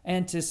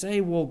 And to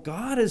say, well,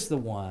 God is the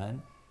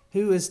one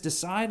who has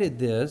decided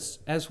this,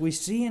 as we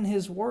see in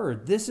his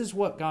word. This is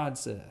what God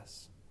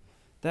says.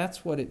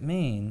 That's what it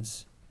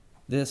means,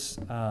 this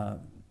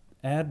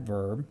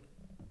adverb,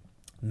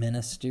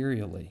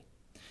 ministerially.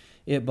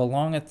 It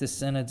belongeth to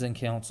synods and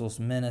councils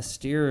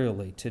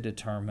ministerially to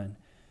determine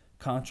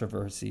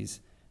controversies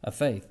of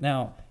faith.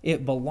 Now,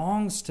 it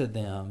belongs to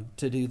them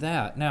to do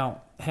that.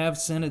 Now, have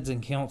synods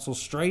and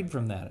councils strayed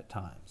from that at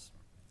times?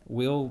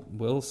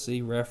 We'll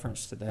see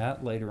reference to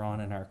that later on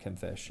in our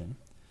confession.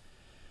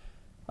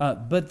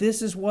 But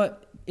this is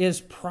what is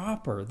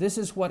proper. This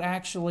is what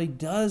actually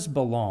does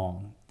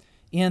belong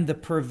in the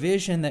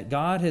provision that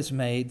God has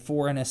made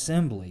for an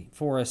assembly,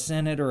 for a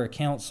synod or a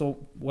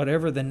council,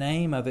 whatever the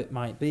name of it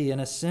might be, an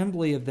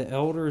assembly of the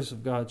elders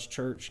of God's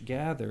church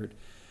gathered.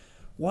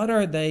 What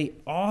are they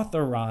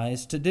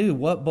authorized to do?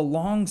 What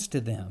belongs to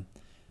them?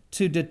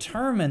 To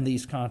determine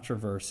these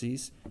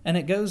controversies. And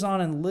it goes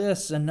on and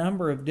lists a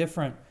number of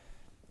different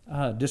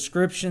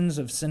descriptions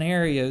of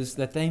scenarios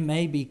that they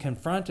may be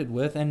confronted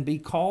with and be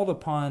called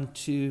upon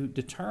to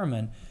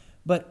determine.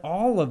 But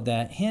all of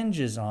that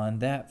hinges on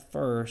that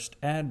first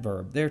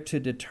adverb. They're to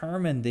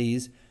determine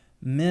these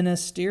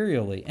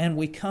ministerially. And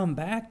we come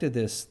back to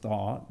this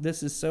thought.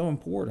 This is so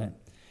important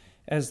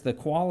as the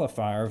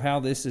qualifier of how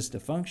this is to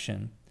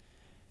function.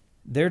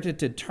 They're to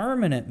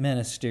determine it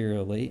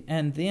ministerially,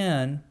 and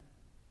then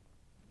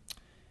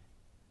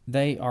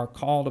they are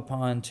called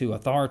upon to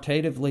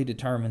authoritatively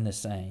determine the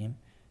same.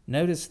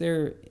 Notice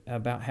there,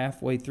 about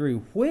halfway through,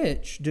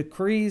 which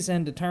decrees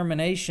and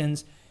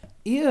determinations,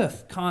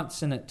 if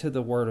consonant to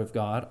the Word of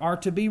God, are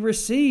to be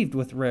received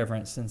with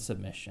reverence and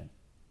submission.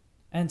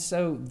 And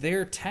so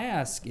their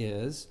task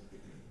is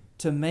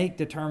to make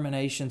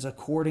determinations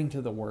according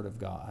to the Word of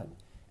God.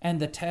 And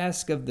the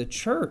task of the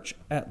church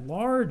at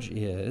large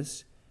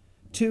is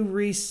to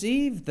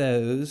receive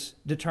those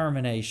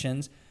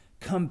determinations,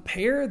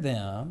 compare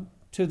them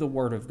to the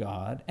Word of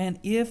God, and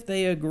if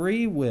they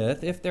agree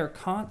with, if they're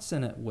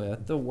consonant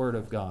with the Word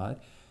of God,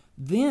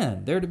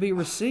 then they're to be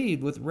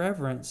received with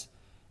reverence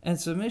and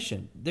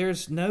submission.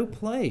 There's no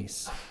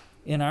place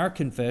in our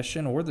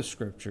confession or the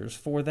Scriptures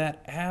for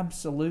that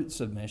absolute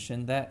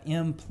submission, that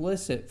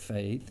implicit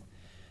faith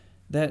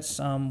that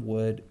some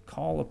would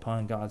call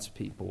upon God's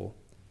people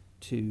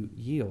to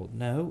yield.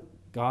 No,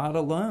 God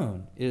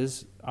alone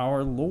is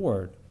our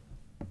Lord.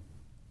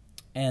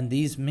 And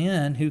these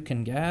men who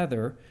can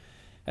gather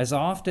as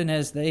often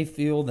as they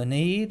feel the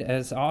need,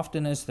 as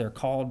often as they're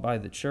called by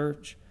the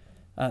church,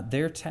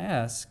 their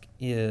task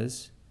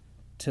is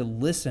to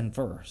listen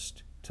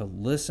first, to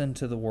listen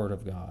to the Word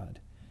of God,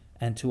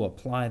 and to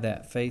apply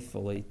that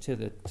faithfully to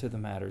the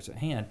matters at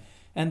hand.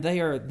 And they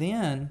are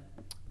then,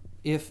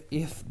 if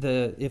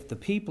the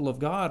people of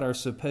God are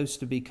supposed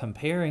to be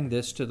comparing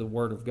this to the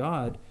Word of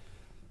God,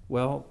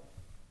 well,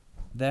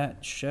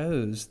 that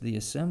shows the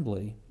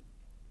assembly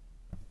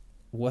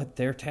what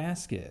their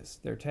task is.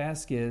 Their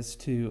task is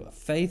to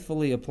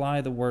faithfully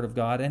apply the Word of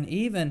God and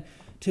even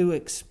to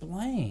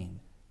explain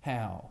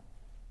how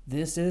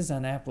this is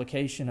an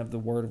application of the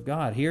Word of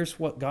God. Here's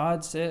what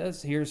God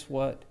says. Here's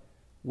what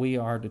we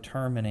are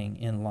determining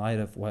in light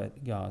of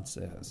what God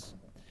says.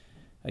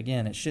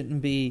 Again, it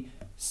shouldn't be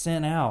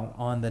sent out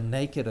on the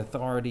naked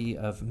authority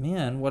of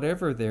men,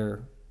 whatever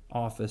their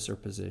office or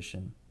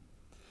position,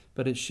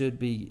 but it should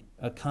be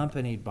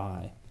accompanied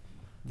by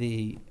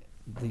the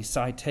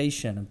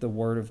citation of the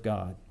Word of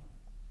God,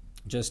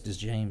 just as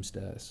James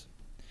does.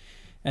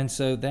 And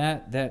so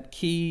that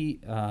key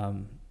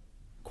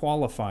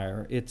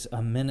qualifier, it's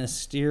a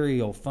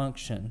ministerial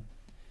function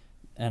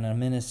and a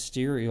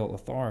ministerial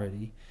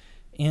authority.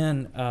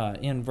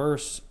 In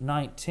verse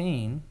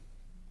 19,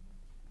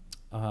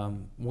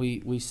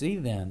 we see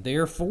then,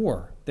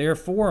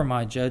 therefore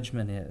my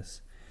judgment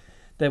is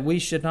that we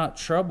should not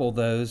trouble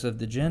those of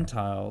the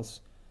Gentiles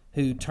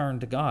who turn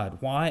to God.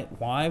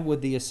 Why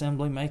would the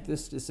assembly make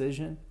this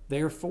decision?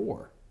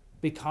 Therefore.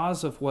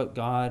 because of what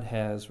God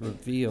has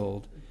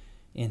revealed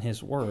in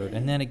his word.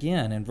 And then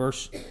again in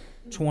verse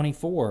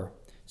 24,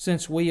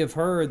 since we have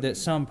heard that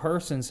some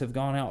persons have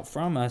gone out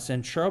from us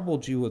and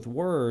troubled you with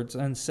words,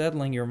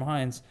 unsettling your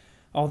minds,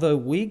 although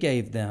we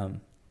gave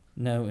them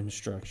no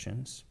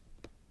instructions.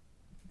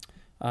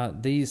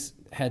 These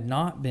had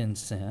not been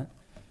sent.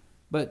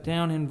 But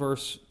down in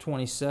verse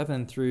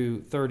 27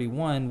 through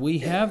 31, we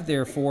have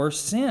therefore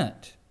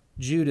sent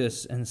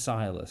Judas and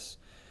Silas,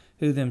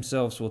 who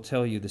themselves will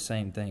tell you the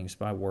same things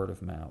by word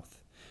of mouth.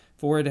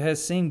 For it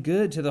has seemed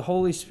good to the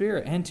Holy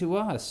Spirit and to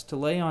us to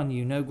lay on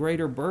you no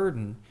greater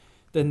burden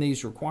than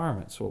these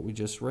requirements, what we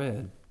just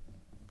read.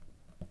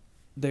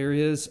 There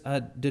is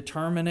a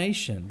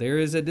determination, there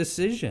is a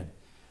decision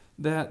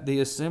that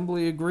the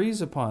assembly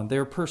agrees upon.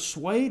 They're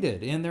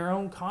persuaded in their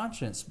own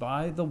conscience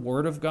by the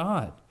word of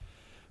God,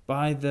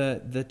 by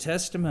the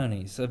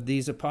testimonies of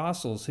these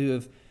apostles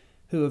who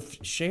have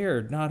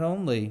shared not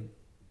only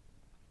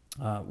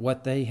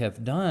what they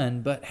have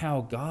done, but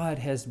how God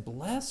has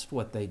blessed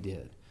what they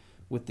did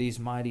with these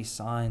mighty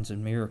signs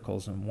and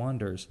miracles and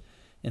wonders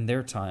in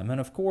their time.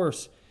 And of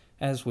course,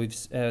 as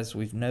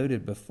we've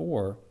noted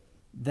before,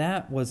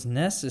 that was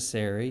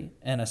necessary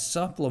and a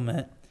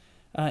supplement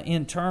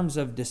in terms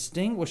of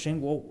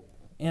distinguishing, well,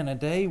 in a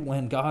day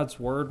when God's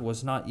word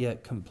was not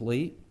yet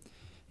complete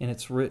in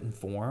its written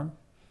form.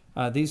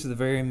 These are the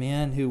very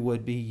men who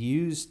would be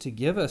used to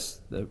give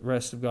us the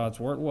rest of God's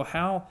word. Well,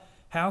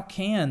 how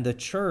can the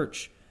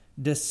church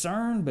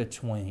discern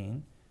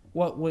between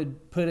what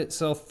would put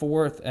itself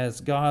forth as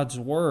God's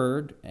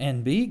word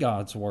and be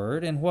God's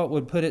word, and what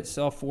would put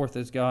itself forth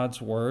as God's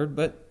word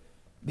but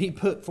be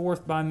put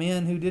forth by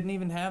men who didn't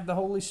even have the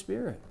Holy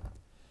Spirit?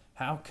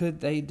 How could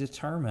they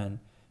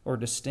determine or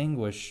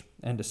distinguish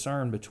and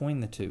discern between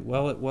the two?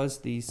 Well, it was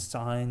these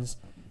signs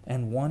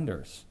and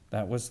wonders.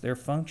 That was their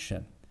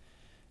function.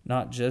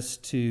 Not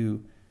just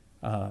to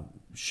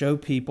show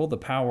people the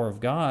power of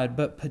God,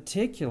 but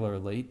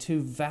particularly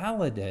to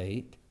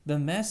validate the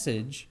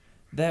message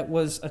that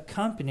was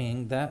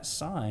accompanying that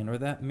sign or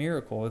that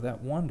miracle or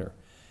that wonder.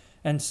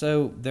 And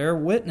so they're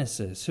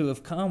witnesses who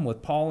have come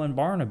with Paul and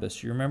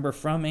Barnabas, you remember,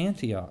 from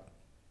Antioch.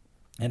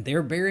 And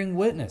they're bearing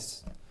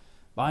witness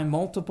by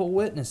multiple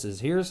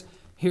witnesses.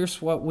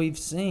 Here's what we've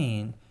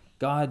seen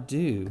God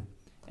do.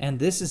 And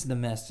this is the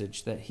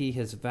message that he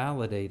has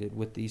validated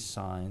with these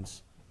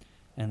signs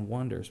and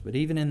wonders. But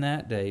even in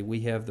that day,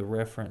 we have the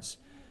reference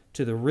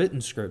to the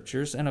written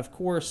scriptures. And of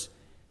course,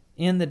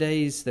 in the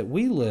days that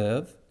we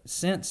live,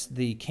 since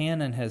the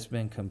canon has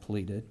been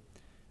completed,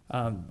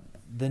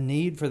 the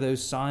need for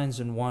those signs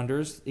and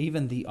wonders,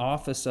 even the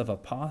office of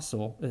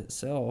apostle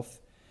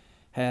itself,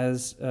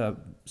 has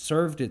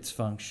served its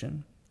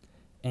function.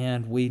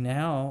 And we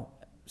now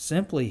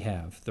simply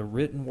have the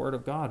written word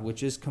of God,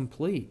 which is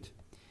complete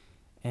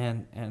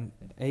and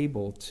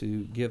able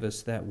to give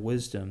us that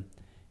wisdom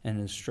and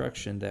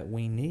instruction that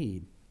we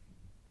need.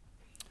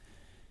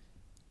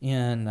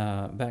 In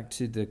back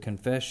to the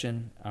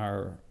confession,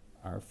 our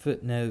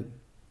footnote,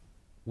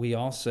 we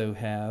also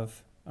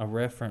have a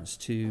reference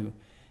to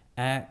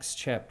Acts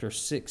chapter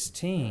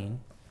 16,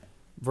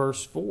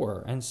 verse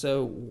 4. And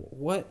so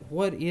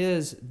what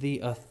is the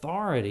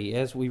authority?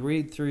 As we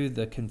read through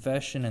the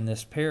confession in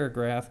this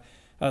paragraph,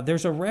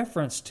 there's a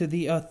reference to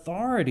the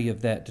authority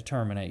of that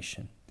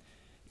determination.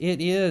 It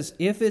is,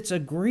 if it's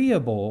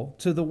agreeable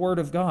to the Word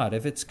of God,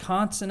 if it's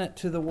consonant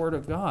to the Word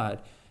of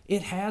God,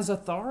 it has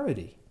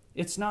authority.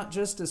 It's not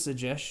just a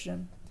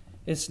suggestion.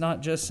 It's not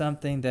just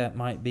something that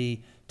might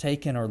be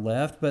taken or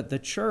left, but the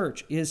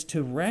church is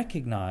to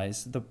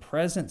recognize the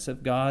presence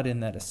of God in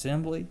that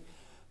assembly,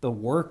 the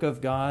work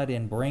of God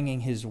in bringing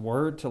His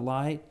Word to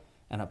light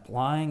and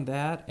applying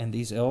that, and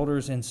these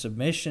elders in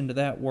submission to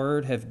that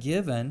Word have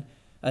given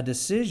a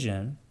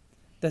decision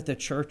that the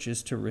church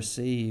is to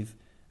receive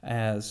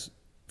as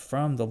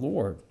from the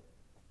Lord.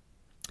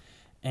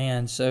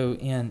 And so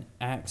in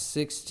Acts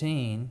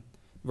 16,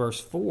 verse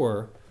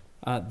 4,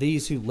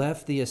 these who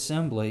left the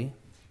assembly,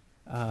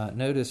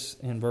 notice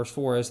in verse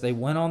 4, as they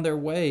went on their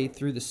way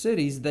through the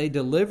cities, they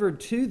delivered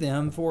to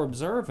them for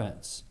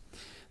observance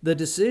the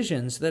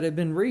decisions that had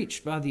been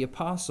reached by the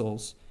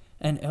apostles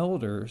and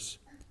elders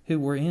who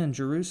were in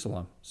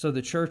Jerusalem. So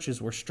the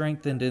churches were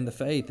strengthened in the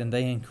faith, and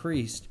they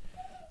increased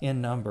in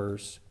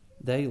numbers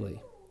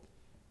daily.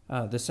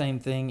 The same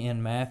thing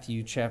in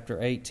Matthew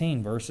chapter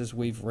 18, verses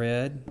we've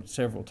read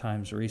several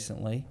times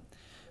recently.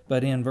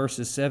 But in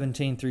verses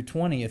 17 through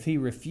 20, if he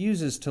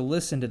refuses to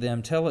listen to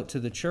them, tell it to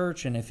the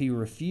church. And if he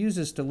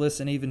refuses to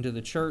listen even to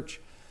the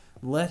church,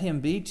 let him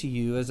be to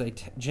you as a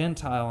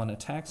Gentile and a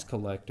tax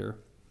collector.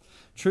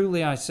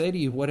 Truly I say to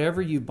you,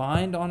 whatever you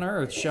bind on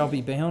earth shall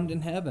be bound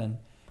in heaven,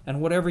 and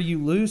whatever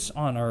you loose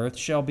on earth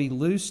shall be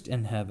loosed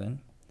in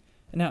heaven.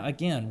 Now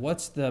again,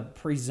 what's the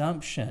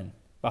presumption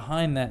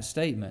behind that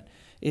statement?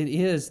 It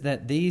is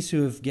that these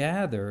who have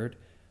gathered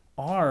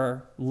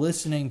are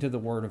listening to the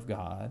Word of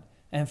God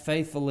and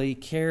faithfully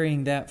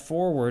carrying that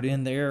forward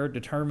in their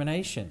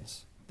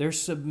determinations. They're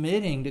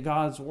submitting to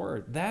God's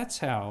Word. That's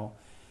how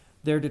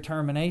their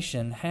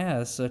determination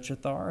has such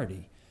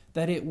authority.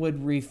 that it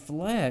would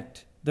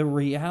reflect the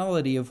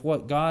reality of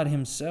what God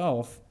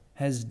himself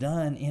has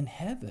done in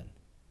heaven.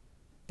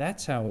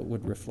 That's how it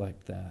would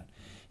reflect that.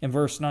 In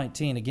verse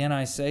 19, again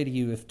I say to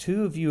you, if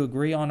two of you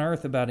agree on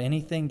earth about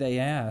anything they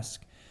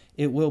ask,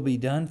 it will be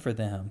done for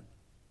them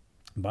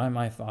by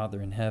my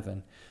Father in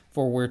heaven.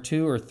 For where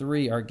two or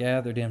three are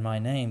gathered in my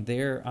name,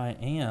 there I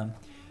am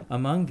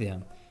among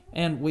them.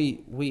 And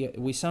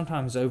we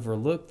sometimes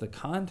overlook the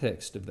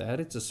context of that.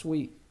 It's a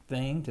sweet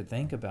thing to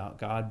think about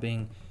God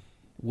being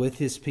with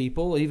his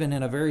people, even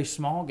in a very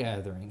small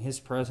gathering. His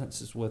presence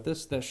is with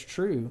us. That's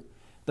true.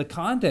 The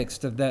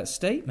context of that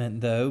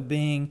statement, though,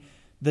 being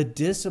the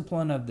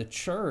discipline of the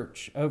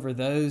church over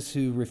those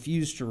who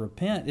refuse to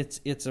repent,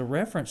 it's a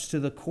reference to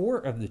the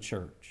court of the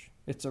church.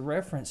 It's a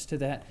reference to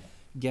that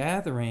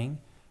gathering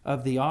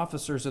of the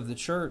officers of the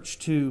church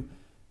to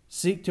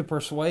seek to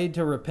persuade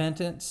to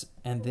repentance,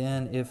 and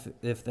then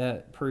if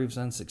that proves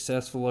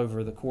unsuccessful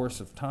over the course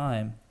of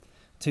time,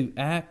 to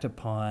act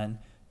upon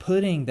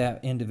putting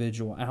that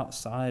individual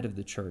outside of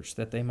the church,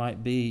 that they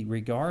might be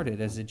regarded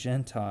as a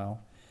Gentile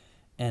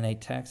and a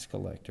tax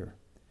collector.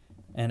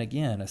 And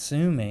again,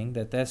 assuming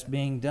that that's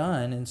being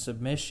done in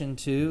submission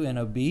to and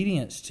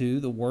obedience to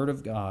the Word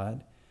of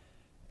God,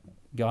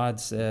 God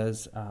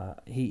says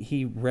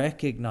he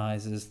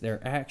recognizes their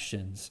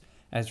actions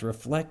as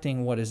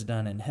reflecting what is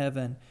done in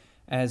heaven,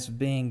 as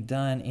being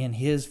done in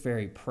his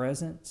very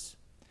presence,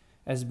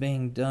 as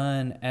being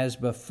done as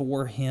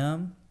before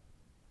him,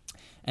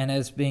 and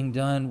as being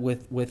done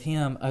with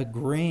him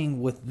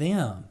agreeing with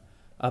them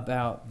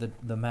about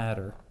the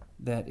matter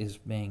that is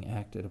being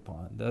acted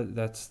upon.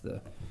 That's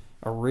the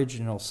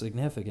original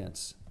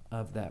significance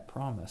of that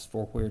promise.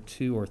 For where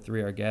two or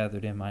three are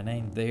gathered in my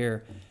name,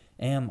 there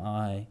am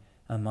I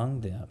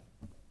among them.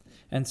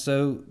 And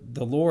so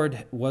the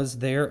Lord was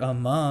there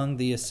among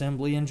the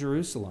assembly in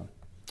Jerusalem,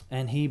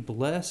 and he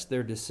blessed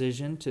their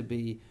decision to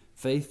be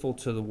faithful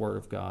to the Word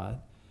of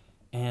God,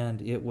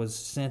 and it was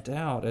sent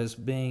out as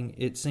being,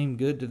 it seemed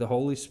good to the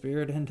Holy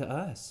Spirit and to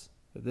us.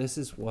 This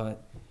is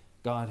what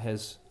God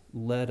has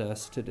led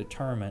us to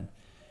determine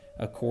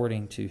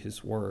according to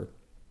his Word.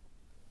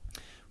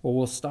 Well,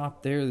 we'll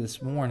stop there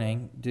this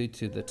morning due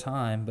to the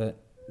time,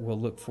 but we'll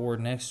look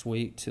forward next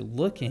week to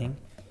looking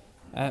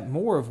at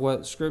more of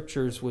what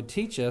Scriptures would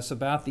teach us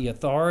about the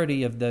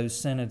authority of those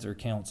synods or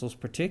councils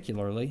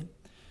particularly,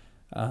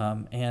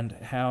 and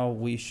how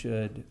we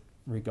should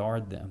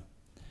regard them.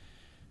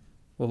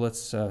 Well,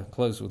 let's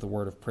close with a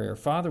word of prayer.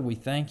 Father, we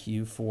thank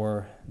you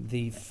for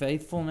the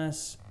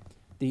faithfulness,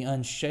 the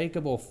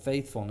unshakable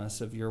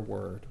faithfulness of your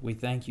Word. We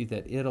thank you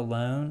that it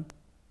alone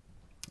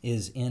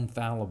is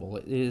infallible.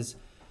 It is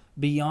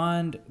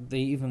beyond the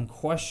even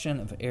question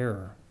of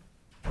error.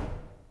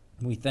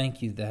 We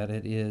thank you that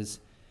it is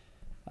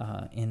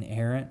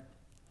inerrant.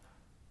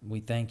 We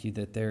thank you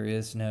that there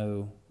is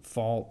no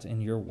fault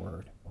in your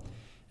Word.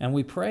 And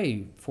we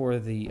pray for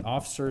the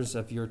officers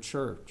of your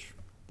church,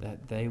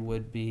 that they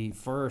would be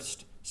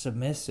first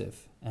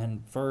submissive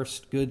and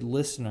first good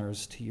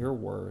listeners to your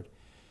Word,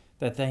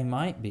 that they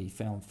might be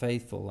found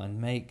faithful and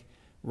make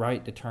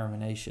right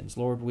determinations.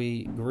 Lord,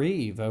 we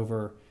grieve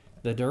over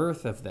the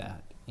dearth of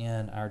that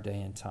in our day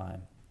and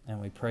time,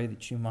 and we pray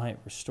that you might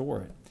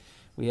restore it.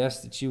 We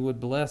ask that you would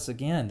bless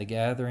again the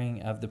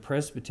gathering of the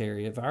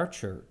presbytery of our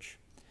church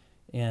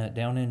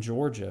down in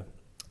Georgia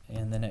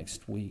in the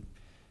next week.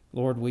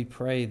 Lord, we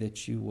pray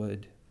that you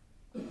would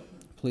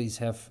please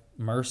have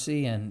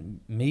mercy and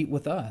meet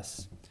with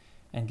us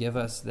and give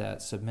us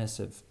that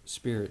submissive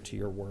spirit to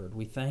your word.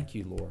 We thank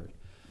you, Lord,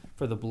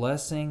 for the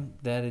blessing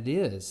that it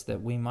is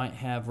that we might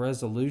have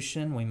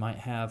resolution, we might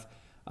have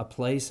a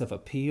place of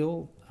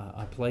appeal,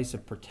 a place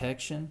of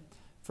protection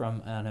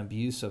from an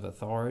abuse of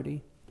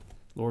authority.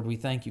 Lord, we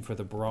thank you for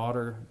the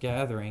broader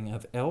gathering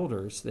of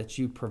elders that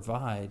you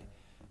provide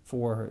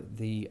for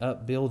the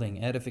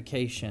upbuilding,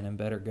 edification, and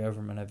better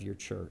government of your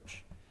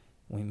church.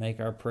 We make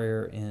our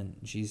prayer in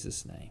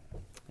Jesus' name.